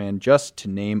Spider-Man, just to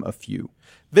name a few.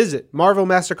 Visit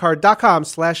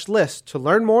marvelmastercard.com/list to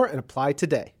learn more and apply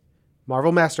today.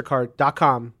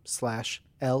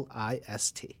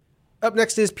 marvelmastercard.com/LIST. Up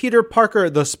next is Peter Parker,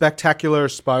 the Spectacular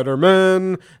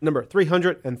Spider-Man, number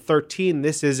 313.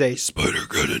 This is a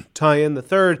Spider-Geddon tie-in, the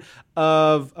third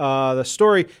of the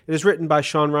story. It is written by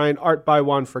Sean Ryan, art by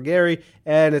Juan Frigeri,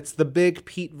 and it's the big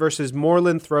Pete versus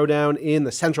Moreland throwdown in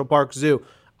the Central Park Zoo.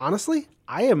 Honestly,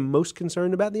 I am most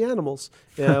concerned about the animals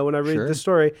when I read the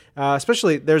story.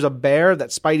 Especially, there's a bear that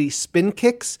Spidey spin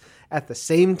kicks at the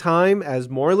same time as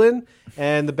Moreland,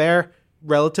 and the bear,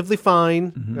 relatively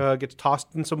fine, gets tossed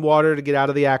in some water to get out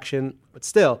of the action. But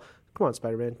still, come on,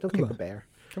 Spider-Man, don't kick the bear.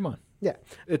 Come on. Yeah,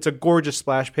 it's a gorgeous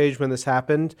splash page when this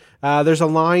happened. There's a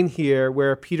line here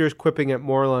where Peter's quipping at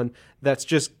Moreland that's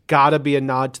just gotta be a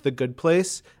nod to The Good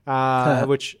Place,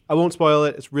 which I won't spoil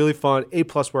it. It's really fun. A+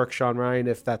 work, Sean Ryan,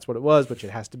 if that's what it was, which it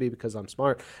has to be because I'm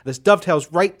smart. This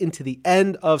dovetails right into the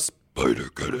end of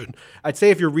Spider-Geddon. I'd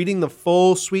say if you're reading the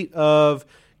full suite of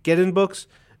Geddon books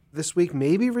this week,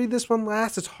 maybe read this one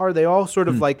last. It's hard. They all sort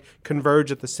of like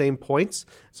converge at the same points.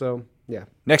 So, yeah.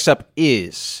 Next up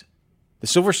is The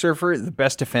Silver Surfer, The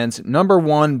Best Defense, number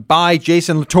 1 by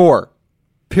Jason Latour.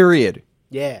 Period.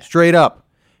 Yeah. Straight up.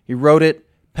 He wrote it,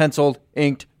 penciled,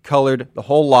 inked, colored, the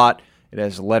whole lot. It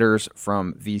has letters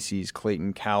from VC's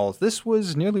Clayton Cowles. This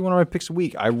was nearly one of my picks a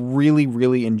week. I really,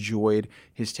 really enjoyed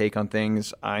his take on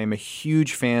things. I'm a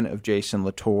huge fan of Jason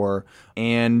Latour,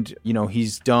 and, you know,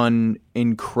 he's done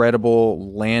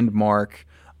incredible landmark,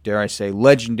 dare I say,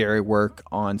 legendary work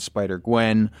on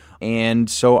Spider-Gwen. And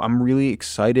so I'm really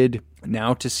excited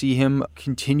now to see him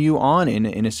continue on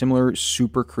in a similar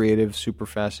super creative, super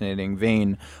fascinating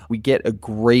vein. We get a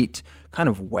great kind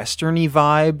of westerny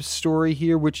vibe story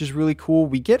here, which is really cool.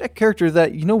 We get a character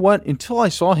that, you know what, until I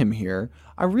saw him here,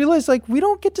 I realized like we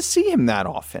don't get to see him that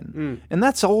often. And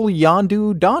that's old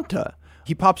Yondu Danta.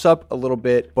 He pops up a little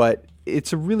bit, but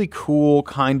it's a really cool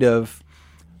kind of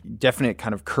definite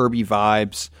kind of Kirby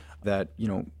vibes that, you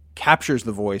know, captures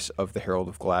the voice of the Herald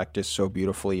of Galactus so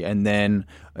beautifully, and then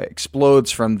explodes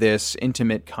from this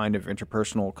intimate kind of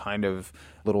interpersonal kind of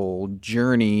little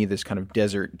journey, this kind of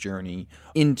desert journey,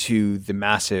 into the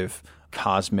massive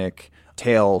cosmic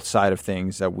tale side of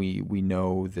things that we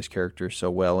know this character so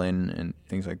well in, and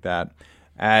things like that,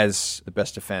 as The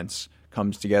Best Defense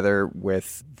comes together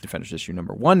with Defenders issue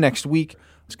number 1 next week.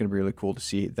 It's going to be really cool to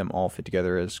see them all fit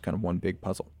together as kind of one big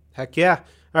puzzle. Heck yeah.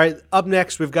 All right, up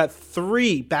next, we've got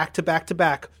 3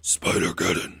 back-to-back-to-back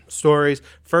Spider-Geddon stories.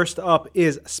 First up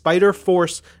is Spider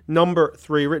Force number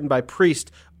 3, written by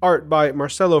Priest, art by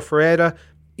Marcelo Ferreira,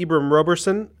 Ibram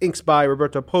Roberson, inks by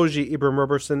Roberto Poggi, Ibram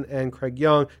Roberson, and Craig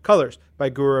Young, colors by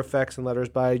Guru Effects, and letters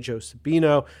by Joe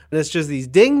Sabino. And it's just these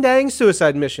ding-dang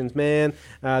suicide missions, man.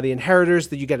 The Inheritors,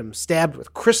 that you get them stabbed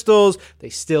with crystals, they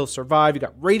still survive. You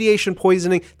got radiation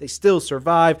poisoning, they still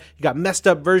survive. You got messed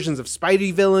up versions of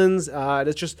Spidey villains. And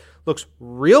it just looks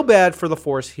real bad for the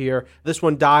Force here. This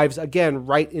one dives, again,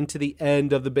 right into the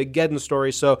end of the big Geddon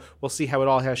story, so we'll see how it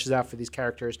all hashes out for these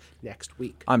characters next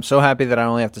week. I'm so happy that I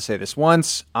only have to say this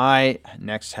once. I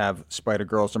next have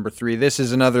Spider-Girls number 3. This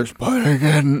is another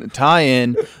Spider-Geddon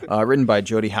tie-in, written by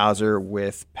Jody Hauser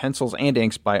with pencils and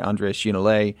inks by Andres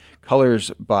Ginolé, colors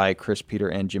by Chris Peter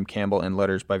and Jim Campbell, and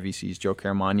letters by VC's Joe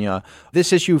Caramagna.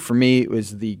 This issue, for me,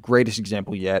 was the greatest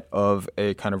example yet of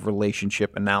a kind of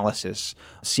relationship analysis,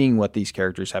 seeing what these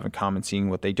characters have in common, seeing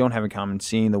what they don't have in common,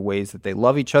 seeing the ways that they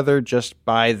love each other just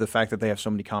by the fact that they have so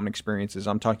many common experiences.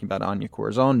 I'm talking about Anya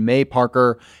Corazon, May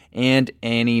Parker, and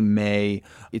Annie Mae.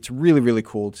 It's really, really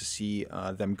cool to see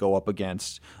them go up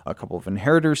against a couple of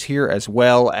Inheritors here, as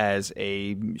well as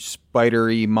a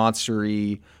spidery,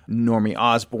 monstery Normie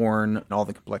Osborn, and all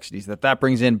the complexities that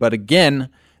brings in. But again,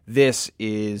 this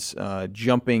is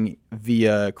jumping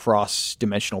via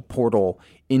cross-dimensional portal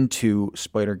into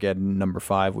Spider-Geddon number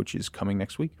 5, which is coming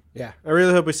next week. Yeah, I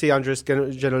really hope we see Andres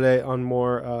Ginolé on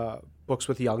more books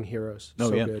with young heroes. Oh,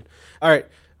 so yeah. Good. All right,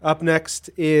 up next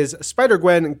is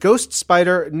Spider-Gwen, Ghost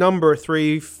Spider number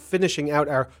 3, finishing out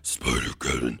our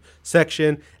Spider-Geddon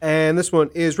section. And this one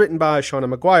is written by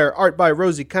Shauna McGuire, art by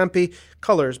Rosie Campi,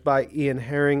 colors by Ian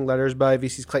Herring, letters by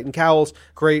VC's Clayton Cowles,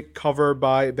 great cover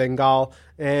by Bengal.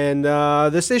 And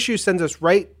this issue sends us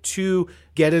right to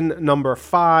Geddon number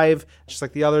 5, just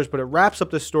like the others, but it wraps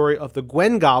up the story of the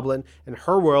Gwen Goblin and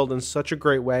her world in such a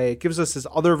great way. It gives us this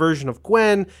other version of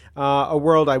Gwen, a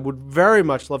world I would very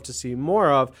much love to see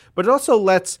more of, but it also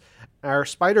lets our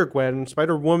Spider-Gwen,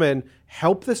 Spider-Woman,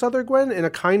 help this other Gwen in a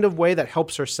kind of way that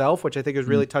helps herself, which I think is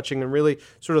really touching and really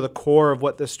sort of the core of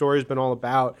what this story has been all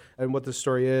about and what this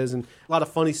story is. And a lot of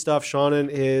funny stuff.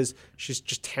 She's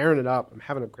just tearing it up. I'm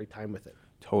having a great time with it.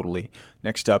 Totally.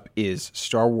 Next up is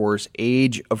Star Wars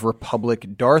Age of Republic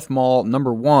Darth Maul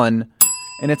number 1.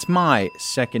 And it's my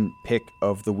second pick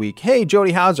of the week. Hey,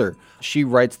 Jody Hauser. She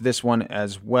writes this one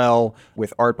as well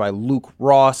with art by Luke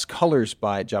Ross, colors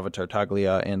by Java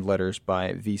Tartaglia, and letters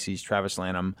by VC's Travis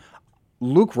Lanham.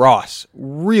 Luke Ross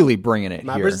really bringing it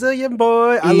my here. Brazilian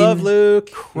boy. I love Luke.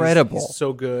 Incredible. He's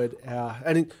so good.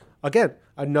 Again,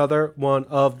 another one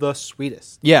of the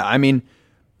sweetest. Yeah, I mean,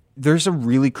 there's a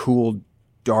really cool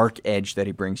dark edge that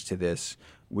he brings to this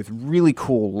with really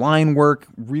cool line work,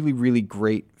 really, really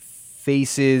great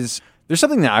faces. There's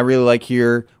something that I really like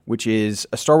here, which is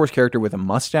a Star Wars character with a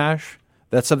mustache.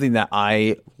 That's something that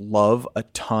I love a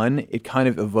ton. It kind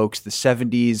of evokes the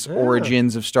 70s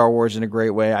origins of Star Wars in a great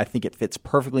way. I think it fits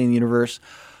perfectly in the universe.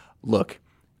 Look,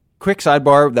 quick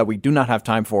sidebar that we do not have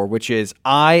time for, which is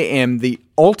I am the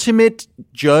ultimate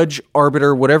judge,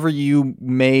 arbiter, whatever you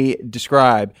may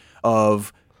describe,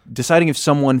 of deciding if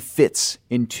someone fits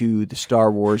into the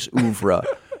Star Wars oeuvre.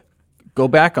 Go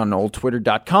back on old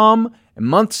twitter.com, and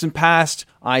months in past,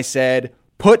 I said,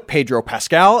 put Pedro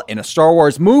Pascal in a Star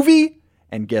Wars movie,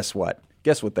 and guess what?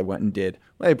 Guess what they went and did?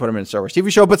 Well, they put him in a Star Wars TV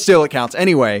show, but still it counts.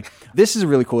 Anyway, this is a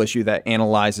really cool issue that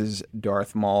analyzes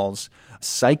Darth Maul's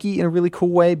psyche in a really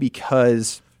cool way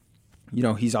because, you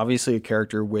know, he's obviously a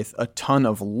character with a ton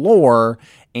of lore,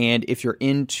 and if you're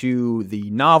into the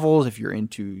novels, if you're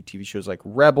into TV shows like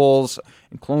Rebels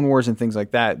and Clone Wars and things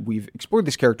like that, we've explored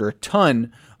this character a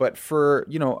ton, but for,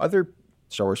 you know, other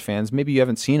Star Wars fans, maybe you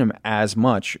haven't seen him as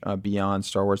much beyond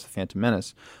Star Wars The Phantom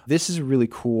Menace. This is a really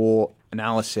cool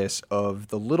analysis of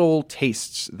the little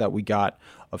tastes that we got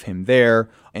of him there,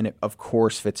 and it, of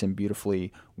course, fits in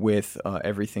beautifully with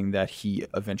everything that he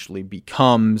eventually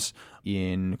becomes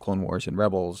in Clone Wars and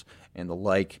Rebels and the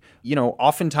like. You know,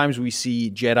 oftentimes we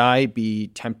see Jedi be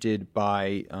tempted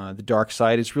by the dark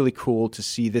side. It's really cool to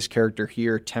see this character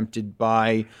here tempted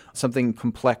by something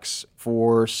complex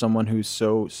for someone who's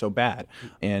so bad.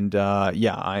 And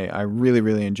I really,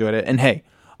 really enjoyed it. And hey,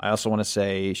 I also want to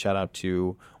say shout out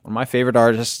to one of my favorite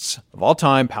artists of all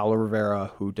time, Paulo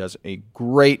Rivera, who does a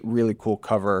great, really cool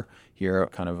cover here,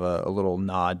 kind of a little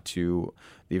nod to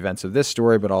the events of this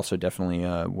story, but also definitely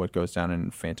what goes down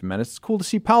in Phantom Menace. It's cool to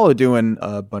see Paulo doing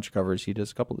a bunch of covers. He does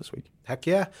a couple this week. Heck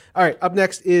yeah. All right, up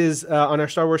next is, on our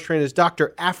Star Wars train, is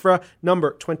Dr. APHRA,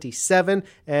 number 27.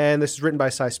 And this is written by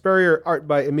Cy Spurrier, art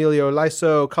by Emilio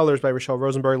Laiso, colors by Rochelle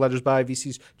Rosenberg, letters by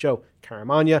VC's Joe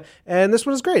Caramagna. And this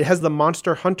one is great. It has the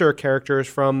Monster Hunter characters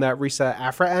from that Risa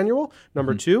APHRA annual,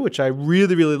 number 2, which I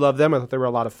really, really love them. I thought they were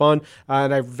a lot of fun.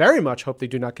 And I very much hope they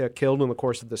do not get killed in the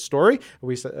course of this story.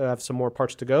 We have some more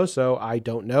parts to go, so I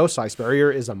don't know. Cy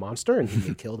Spurrier is a monster, and he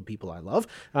can kill the people I love.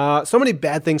 So many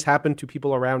bad things happen to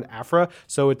people around APHRA,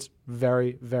 so it's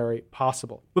very, very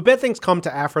possible. But bad things come to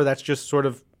APHRA. That's just sort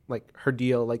of like her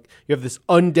deal. Like, you have this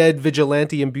undead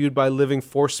vigilante imbued by living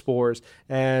force spores,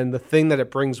 and the thing that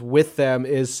it brings with them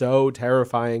is so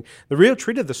terrifying. The real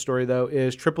treat of the story, though,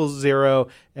 is 000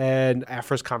 and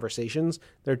APHRA's conversations.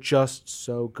 They're just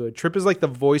so good. Trip is like the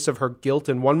voice of her guilt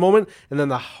in one moment, and then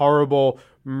the horrible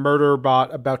murder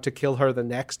bot about to kill her the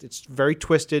next. It's very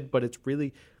twisted, but it's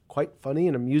really quite funny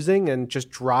and amusing, and just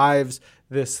drives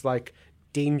this like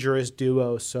dangerous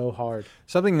duo so hard.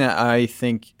 Something that I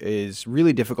think is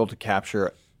really difficult to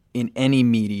capture in any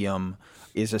medium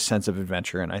is a sense of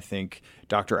adventure, and I think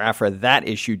Dr. APHRA, that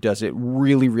issue, does it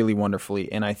really, really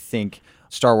wonderfully. And I think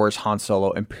Star Wars Han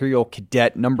Solo Imperial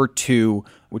Cadet number 2,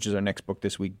 which is our next book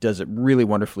this week, does it really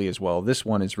wonderfully as well. This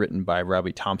one is written by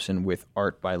Robbie Thompson with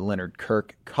art by Leonard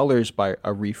Kirk, colors by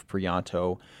Arif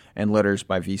Priyanto, and letters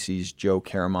by VC's Joe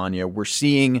Caramagna. We're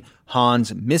seeing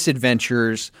Han's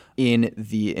misadventures in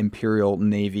the Imperial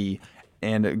Navy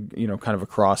and, you know, kind of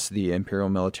across the Imperial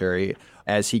military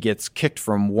as he gets kicked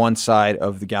from one side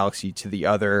of the galaxy to the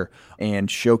other, and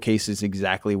showcases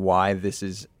exactly why this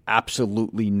is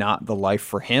absolutely not the life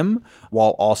for him,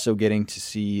 while also getting to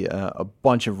see a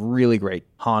bunch of really great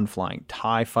Han flying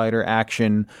TIE fighter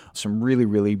action, some really,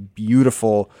 really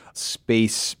beautiful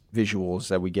space visuals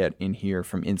that we get in here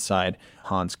from inside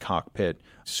Han's cockpit.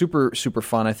 Super, super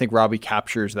fun. I think Robbie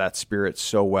captures that spirit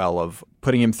so well of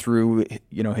putting him through,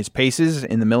 his paces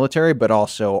in the military, but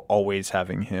also always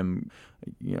having him,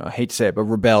 I hate to say it, but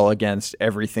rebel against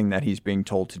everything that he's being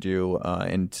told to do.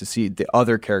 And to see the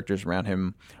other characters around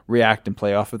him react and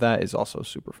play off of that is also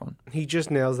super fun. He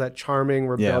just nails that charming,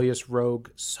 rebellious rogue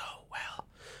so well.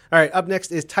 All right, up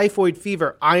next is Typhoid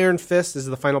Fever, Iron Fist. This is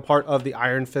the final part of the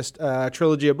Iron Fist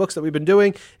trilogy of books that we've been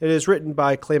doing. It is written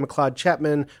by Clay McLeod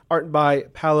Chapman, art by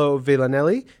Paolo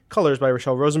Villanelli, colors by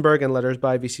Rochelle Rosenberg, and letters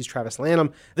by VC's Travis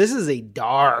Lanham. This is a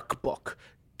dark book.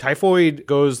 Typhoid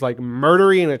goes like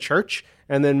murdery in a church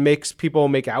and then makes people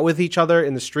make out with each other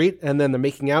in the street. And then the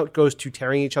making out goes to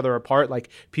tearing each other apart, like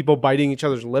people biting each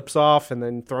other's lips off and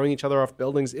then throwing each other off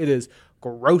buildings. It is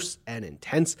gross and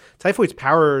intense. Typhoid's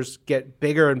powers get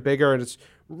bigger and bigger, and it's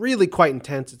really quite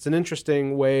intense. It's an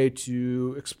interesting way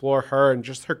to explore her and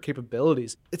just her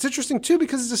capabilities. It's interesting, too,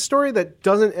 because it's a story that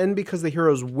doesn't end because the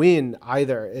heroes win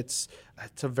either. It's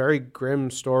a very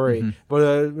grim story, but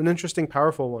an interesting,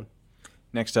 powerful one.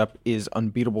 Next up is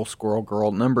Unbeatable Squirrel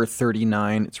Girl, number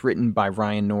 39. It's written by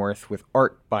Ryan North with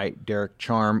art by Derek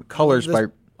Charm, colors by...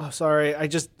 Oh, sorry. I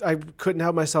couldn't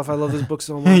help myself. I love this book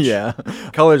so much. Yeah.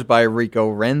 Colors by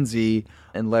Rico Renzi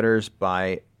and letters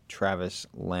by Travis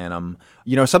Lanham.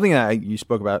 Something that you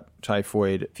spoke about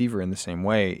Typhoid Fever in the same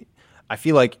way. I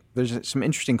feel like there's some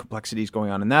interesting complexities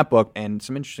going on in that book and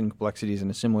some interesting complexities in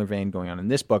a similar vein going on in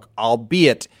this book,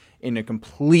 albeit in a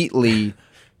completely...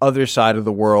 other side of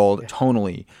the world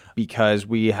tonally, because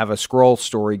we have a Skrull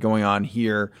story going on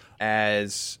here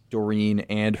as Doreen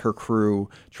and her crew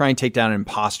try and take down an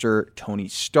imposter, Tony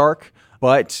Stark.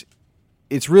 But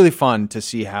it's really fun to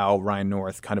see how Ryan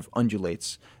North kind of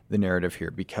undulates the narrative here,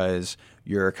 because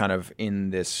you're kind of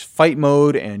in this fight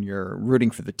mode and you're rooting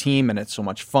for the team and it's so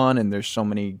much fun and there's so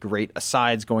many great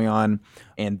asides going on,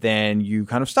 and then you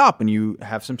kind of stop and you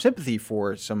have some sympathy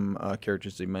for some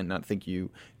characters that you might not think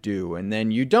you do, and then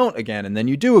you don't again, and then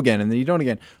you do again, and then you don't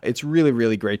again. It's really,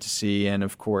 really great to see, and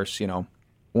of course,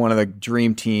 one of the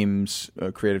dream teams,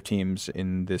 creative teams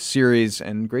in this series,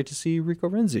 and great to see Rico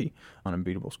Renzi on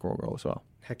Unbeatable Squirrel Girl as well.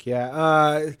 Heck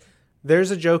yeah.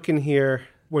 There's a joke in here.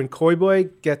 When Koi Boy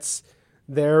gets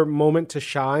their moment to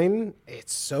shine,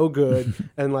 it's so good.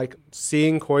 And like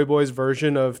seeing Koi Boy's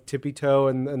version of Tippy Toe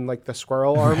and like the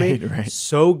squirrel army, right.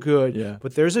 So good. Yeah.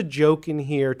 But there's a joke in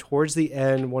here towards the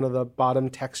end, one of the bottom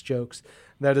text jokes,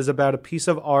 that is about a piece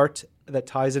of art that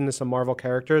ties into some Marvel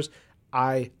characters.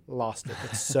 I lost it.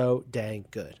 It's so dang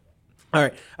good. All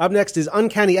right, up next is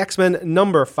Uncanny X-Men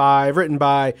number 5, written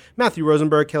by Matthew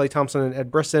Rosenberg, Kelly Thompson, and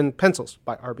Ed Brisson, pencils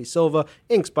by R.B. Silva,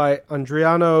 inks by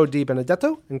Adriano Di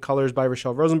Benedetto, and colors by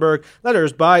Rochelle Rosenberg,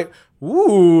 letters by,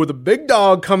 the big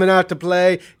dog coming out to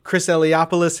play, Chris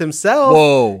Eliopoulos himself.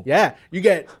 Whoa. Yeah, you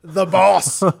get the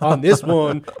boss on this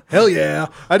one. Hell yeah.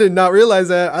 I did not realize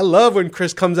that. I love when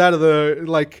Chris comes out of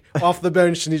off the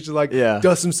bench and he's just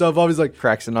dusts himself off. He's like,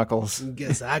 cracks the knuckles.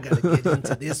 Guess I got to get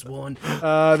into this one.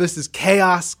 This is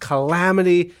Chaos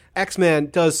Calamity.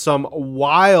 X-Man does some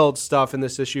wild stuff in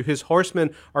this issue. His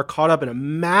horsemen are caught up in a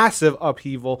massive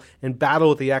upheaval and battle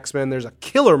with the X-Men. There's a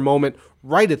killer moment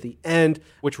right at the end,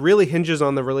 which really hinges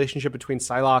on the relationship between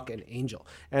Psylocke and Angel.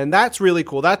 And that's really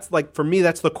cool. That's for me,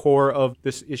 that's the core of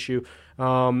this issue.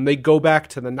 They go back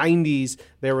to the 90s,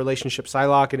 their relationship,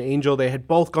 Psylocke and Angel. They had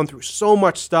both gone through so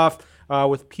much stuff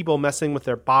with people messing with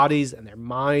their bodies and their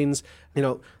minds.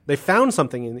 They found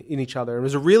something in each other. It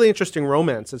was a really interesting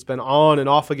romance. It's been on and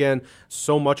off again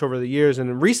so much over the years.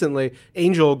 And recently,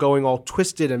 Angel going all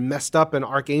twisted and messed up and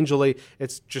archangel-y,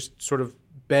 it's just sort of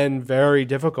been very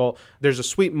difficult. There's a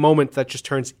sweet moment that just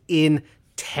turns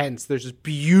intense. There's this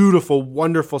beautiful,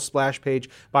 wonderful splash page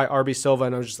by R.B. Silva,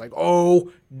 and I was just like,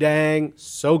 oh, dang,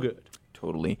 so good.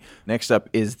 Totally. Next up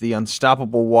is The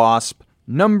Unstoppable Wasp.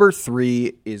 Number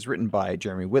 3 is written by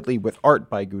Jeremy Whitley with art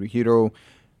by Gudahiro,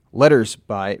 letters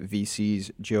by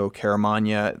VC's Joe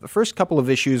Caramagna. The first couple of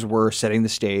issues were setting the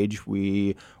stage.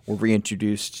 We were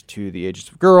reintroduced to the Agents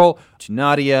of Girl, to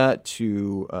Nadia,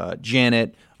 to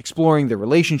Janet, exploring their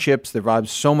relationships, their vibes,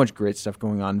 so much great stuff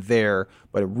going on there,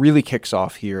 but it really kicks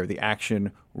off here. The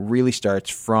action really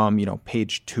starts from,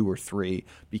 page 2 or 3,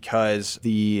 because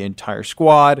the entire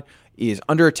squad is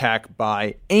under attack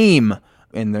by AIM,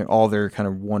 and all their kind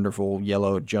of wonderful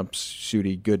yellow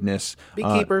jumpsuity goodness.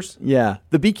 Beekeepers.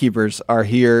 The beekeepers are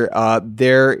here.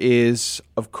 There is,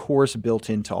 of course, built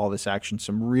into all this action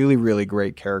some really, really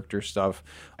great character stuff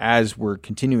as we're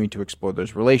continuing to explore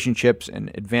those relationships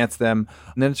and advance them.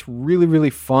 And then it's really, really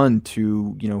fun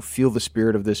to, feel the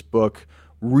spirit of this book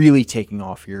really taking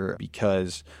off here,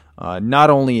 because not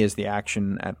only is the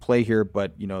action at play here,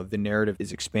 but the narrative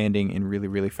is expanding in really,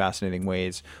 really fascinating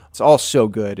ways. It's all so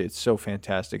good. It's so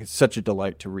fantastic. It's such a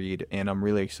delight to read, and I'm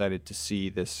really excited to see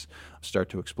this start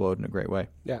to explode in a great way.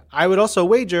 Yeah, I would also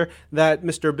wager that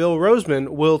Mr. Bill Roseman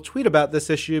will tweet about this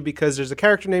issue, because there's a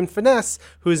character named Finesse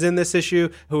who's in this issue,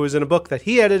 who is in a book that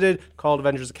he edited called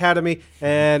Avengers Academy,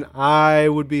 and I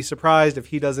would be surprised if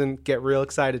he doesn't get real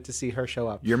excited to see her show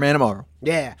up. Your man tomorrow.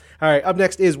 Yeah. All right, up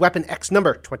next is Weapon X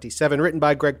number 27, written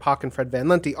by Greg Pak and Fred Van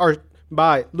Lente, art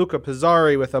by Luca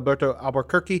Pizzari with Alberto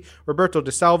Albuquerque, Roberto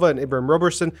De Salva, and Ibrahim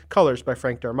Roberson. Colors by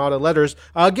Frank D'Armata. Letters,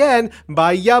 again,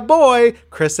 by ya boy,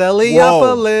 Chris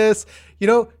Eliopoulos.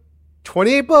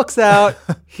 28 books out.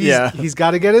 He's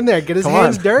got to get in there, get his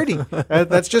hands dirty.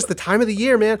 That's just the time of the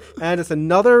year, man. And it's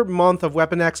another month of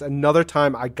Weapon X. Another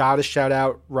time I got to shout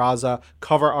out Raza,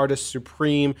 cover artist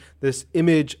supreme. This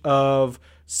image of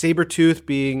Sabretooth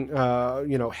being,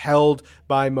 held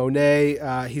by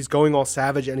Monet. He's going all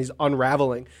savage and he's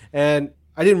unraveling. And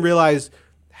I didn't realize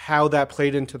how that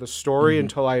played into the story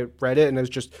until I read it, and it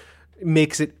just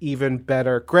makes it even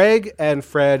better. Greg and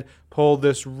Fred pulled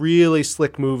this really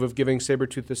slick move of giving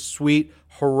Sabretooth this sweet,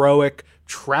 heroic,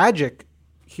 tragic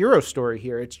hero story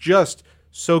here. It's just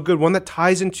so good. One that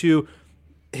ties into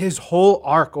his whole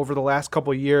arc over the last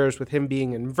couple of years, with him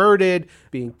being inverted,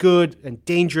 being good and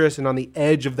dangerous and on the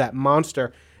edge of that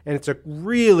monster. And it's a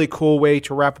really cool way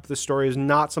to wrap up the story. It's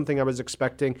not something I was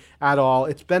expecting at all.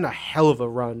 It's been a hell of a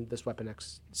run, this Weapon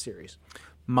X series.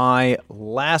 My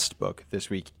last book this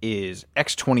week is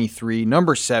X-23,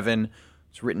 number 7.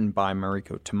 It's written by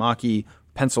Mariko Tamaki,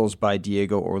 pencils by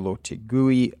Diego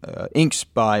Orlotegui, inks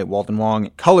by Walden Wong,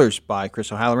 colors by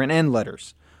Chris O'Halloran, and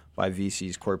letters by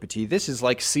VC's Corey Petit. This is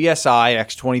like CSI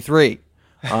X-23.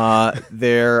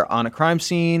 They're on a crime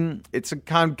scene. It's a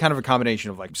kind of a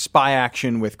combination of like spy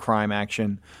action with crime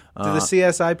action. Do the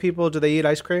CSI people, do they eat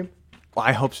ice cream? Well,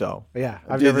 I hope so. Yeah,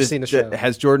 I've never seen the show.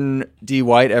 Has Jordan D.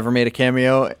 White ever made a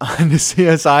cameo on the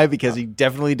CSI? Because he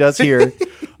definitely does here.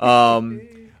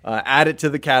 Add it to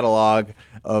the catalog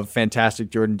of fantastic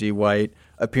Jordan D. White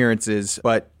appearances.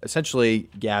 But essentially,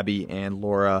 Gabby and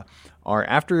Laura are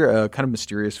after a kind of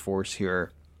mysterious force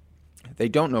here. They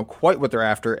don't know quite what they're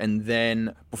after, and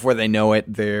then before they know it,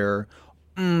 they're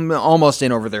almost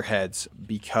in over their heads,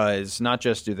 because not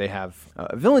just do they have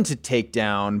a villain to take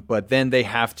down, but then they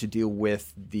have to deal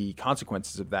with the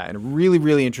consequences of that in a really,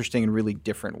 really interesting and really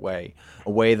different way.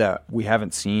 A way that we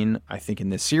haven't seen, I think, in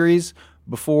this series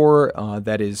before,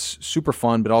 that is super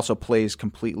fun, but also plays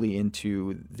completely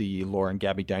into the Laura and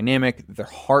Gabby dynamic, the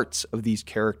hearts of these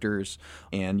characters,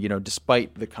 and,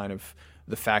 despite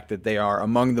the fact that they are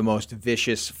among the most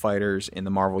vicious fighters in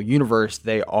the Marvel Universe,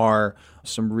 they are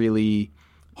some really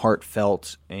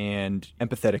heartfelt and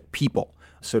empathetic people.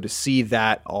 So to see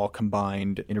that all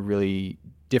combined in a really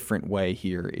different way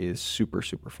here is super,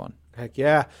 super fun. Heck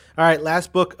yeah. All right,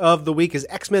 last book of the week is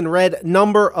X-Men Red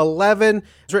number 11.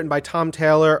 It's written by Tom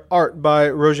Taylor, art by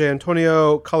Roger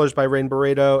Antonio, colors by Rain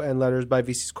Barreto, and letters by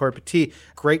VC's Corey Petit.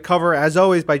 Great cover, as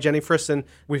always, by Jenny Frisson.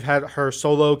 We've had her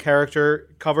solo character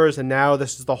covers, and now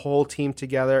this is the whole team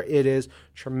together. It is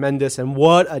tremendous, and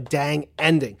what a dang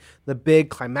ending. The big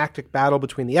climactic battle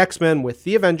between the X-Men with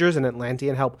the Avengers and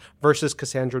Atlantean help versus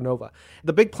Cassandra Nova.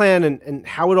 The big plan and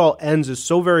how it all ends is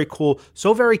so very cool,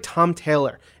 so very Tom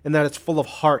Taylor, in that it's full of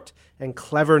heart and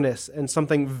cleverness and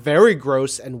something very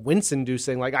gross and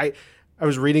wince-inducing. Like I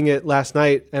was reading it last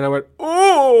night and I went,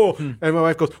 oh! And my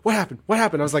wife goes, what happened? What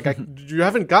happened? I was like, you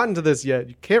haven't gotten to this yet.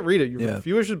 You can't read it. You're a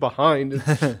few issues behind.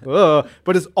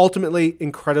 But it's ultimately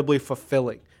incredibly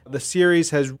fulfilling. The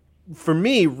series has, for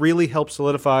me, really helped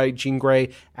solidify Jean Grey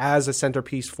as a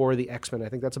centerpiece for the X-Men. I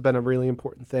think that's been a really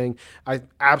important thing. I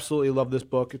absolutely love this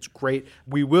book. It's great.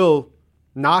 We will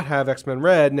not have X-Men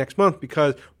Red next month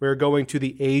because we're going to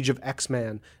the Age of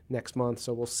X-Men next month.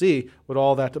 So we'll see what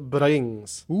all that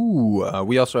brings.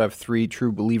 We also have 3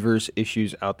 True Believers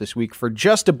issues out this week. For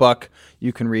just $1,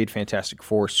 you can read Fantastic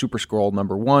Four Super Skrull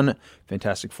number 1,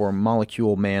 Fantastic Four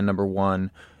Molecule Man number 1,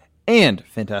 and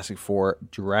Fantastic Four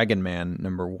Dragon Man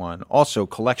number 1. Also,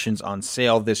 collections on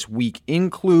sale this week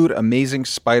include Amazing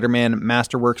Spider-Man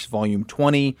Masterworks Volume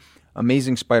 20,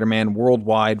 Amazing Spider-Man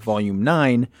Worldwide Volume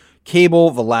 9, Cable,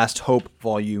 The Last Hope,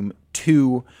 Volume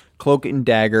 2, Cloak and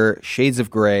Dagger, Shades of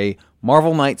Grey,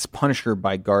 Marvel Knights Punisher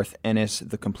by Garth Ennis,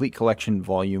 The Complete Collection,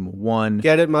 Volume 1.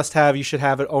 Get it, must have. You should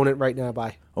have it. Own it right now.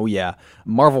 Bye. Oh, yeah.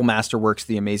 Marvel Masterworks,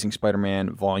 The Amazing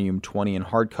Spider-Man, Volume 20 in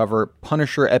hardcover.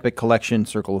 Punisher Epic Collection,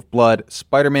 Circle of Blood.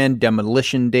 Spider-Man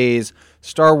Demolition Days.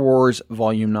 Star Wars,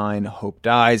 Volume 9, Hope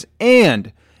Dies.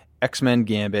 And X-Men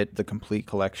Gambit, The Complete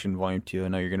Collection, Volume 2. I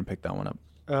know you're going to pick that one up.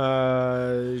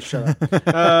 Shut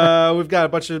up. We've got a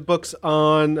bunch of books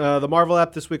on the Marvel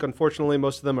app this week. Unfortunately,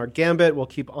 most of them are Gambit. We'll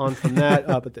keep on from that,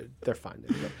 but they're fine.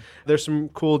 There's some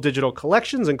cool digital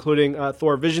collections, including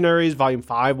Thor Visionaries, Volume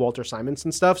 5, Walter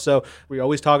Simonson stuff. So I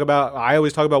always talk about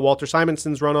Walter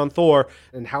Simonson's run on Thor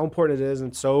and how important it is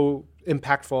and so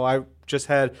impactful. I just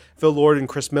had Phil Lord and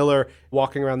Chris Miller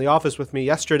walking around the office with me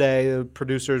yesterday, the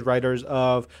producers, writers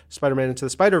of Spider-Man Into the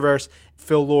Spider-Verse.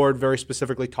 Phil Lord very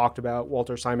specifically talked about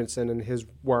Walter Simonson and his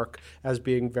work as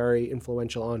being very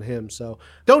influential on him. So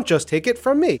don't just take it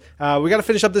from me. We got to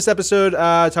finish up this episode,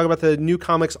 talk about the new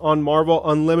comics on Marvel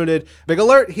Unlimited. Big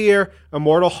alert here.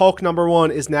 Immortal Hulk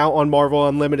 #1 is now on Marvel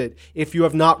Unlimited. If you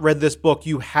have not read this book,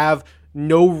 you have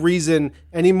no reason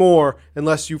anymore,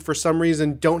 unless you for some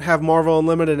reason don't have Marvel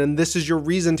Unlimited, and this is your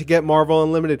reason to get Marvel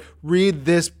Unlimited. Read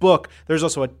this book. There's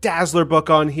also a Dazzler book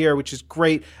on here, which is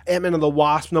great. Ant-Man and the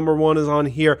Wasp #1 is on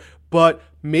here, but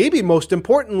maybe most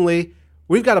importantly,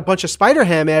 we've got a bunch of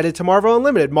Spider-Ham added to Marvel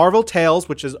Unlimited. Marvel Tales,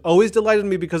 which has always delighted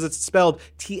me because it's spelled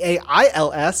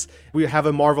Tails. We have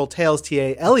a Marvel Tales,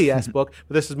 Tales book,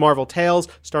 but this is Marvel Tales,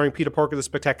 starring Peter Porker, the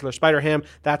Spectacular Spider-Ham.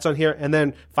 That's on here. And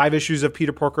then 5 issues of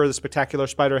Peter Porker, the Spectacular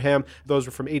Spider-Ham. Those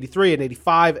were from 83 and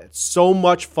 85. It's so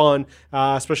much fun,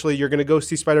 especially you're going to go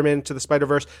see Spider-Man Into the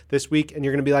Spider-Verse this week, and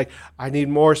you're going to be like, I need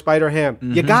more Spider-Ham.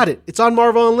 Mm-hmm. You got it. It's on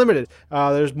Marvel Unlimited.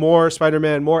 There's more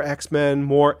Spider-Man, more X-Men,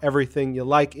 more everything you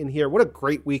like in here. What a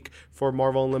great week for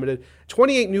Marvel Unlimited.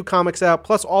 28 new comics out,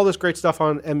 plus all this great stuff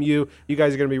on MU. You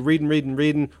guys are going to be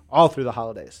reading all through the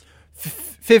holidays.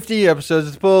 50 episodes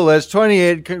of Bullets,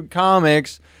 28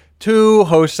 comics, 2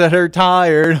 hosts that are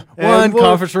tired, and 1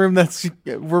 conference room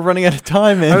we're running out of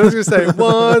time in. I was going to say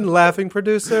 1 laughing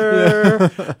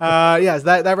producer. Yes,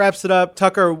 that wraps it up.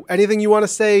 Tucker, anything you want to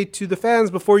say to the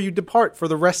fans before you depart for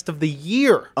the rest of the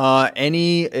year?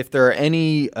 If there are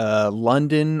any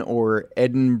London or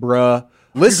Edinburgh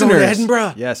listeners. You're going to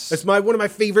Edinburgh? Yes. It's one of my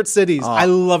favorite cities. I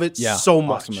love it so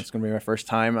much. Awesome. It's going to be my first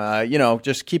time.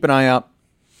 Just keep an eye out.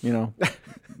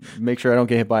 Make sure I don't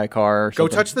get hit by a car or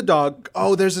something. Go touch the dog.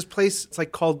 Oh, there's this place. It's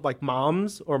called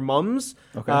Moms or Mums,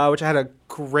 which I had a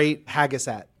great haggis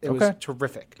at. It was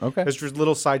terrific. Okay. It's just a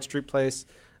little side street place.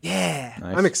 Yeah.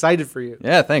 Nice. I'm excited for you.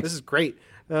 Yeah, thanks. This is great.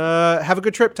 Have a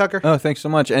good trip, Tucker. Oh, thanks so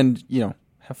much. And,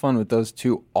 have fun with those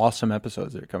 2 awesome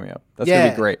episodes that are coming up. That's going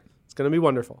to be great. It's going to be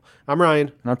wonderful. I'm Ryan.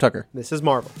 And I'm Tucker. This is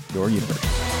Marvel. Your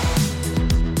universe.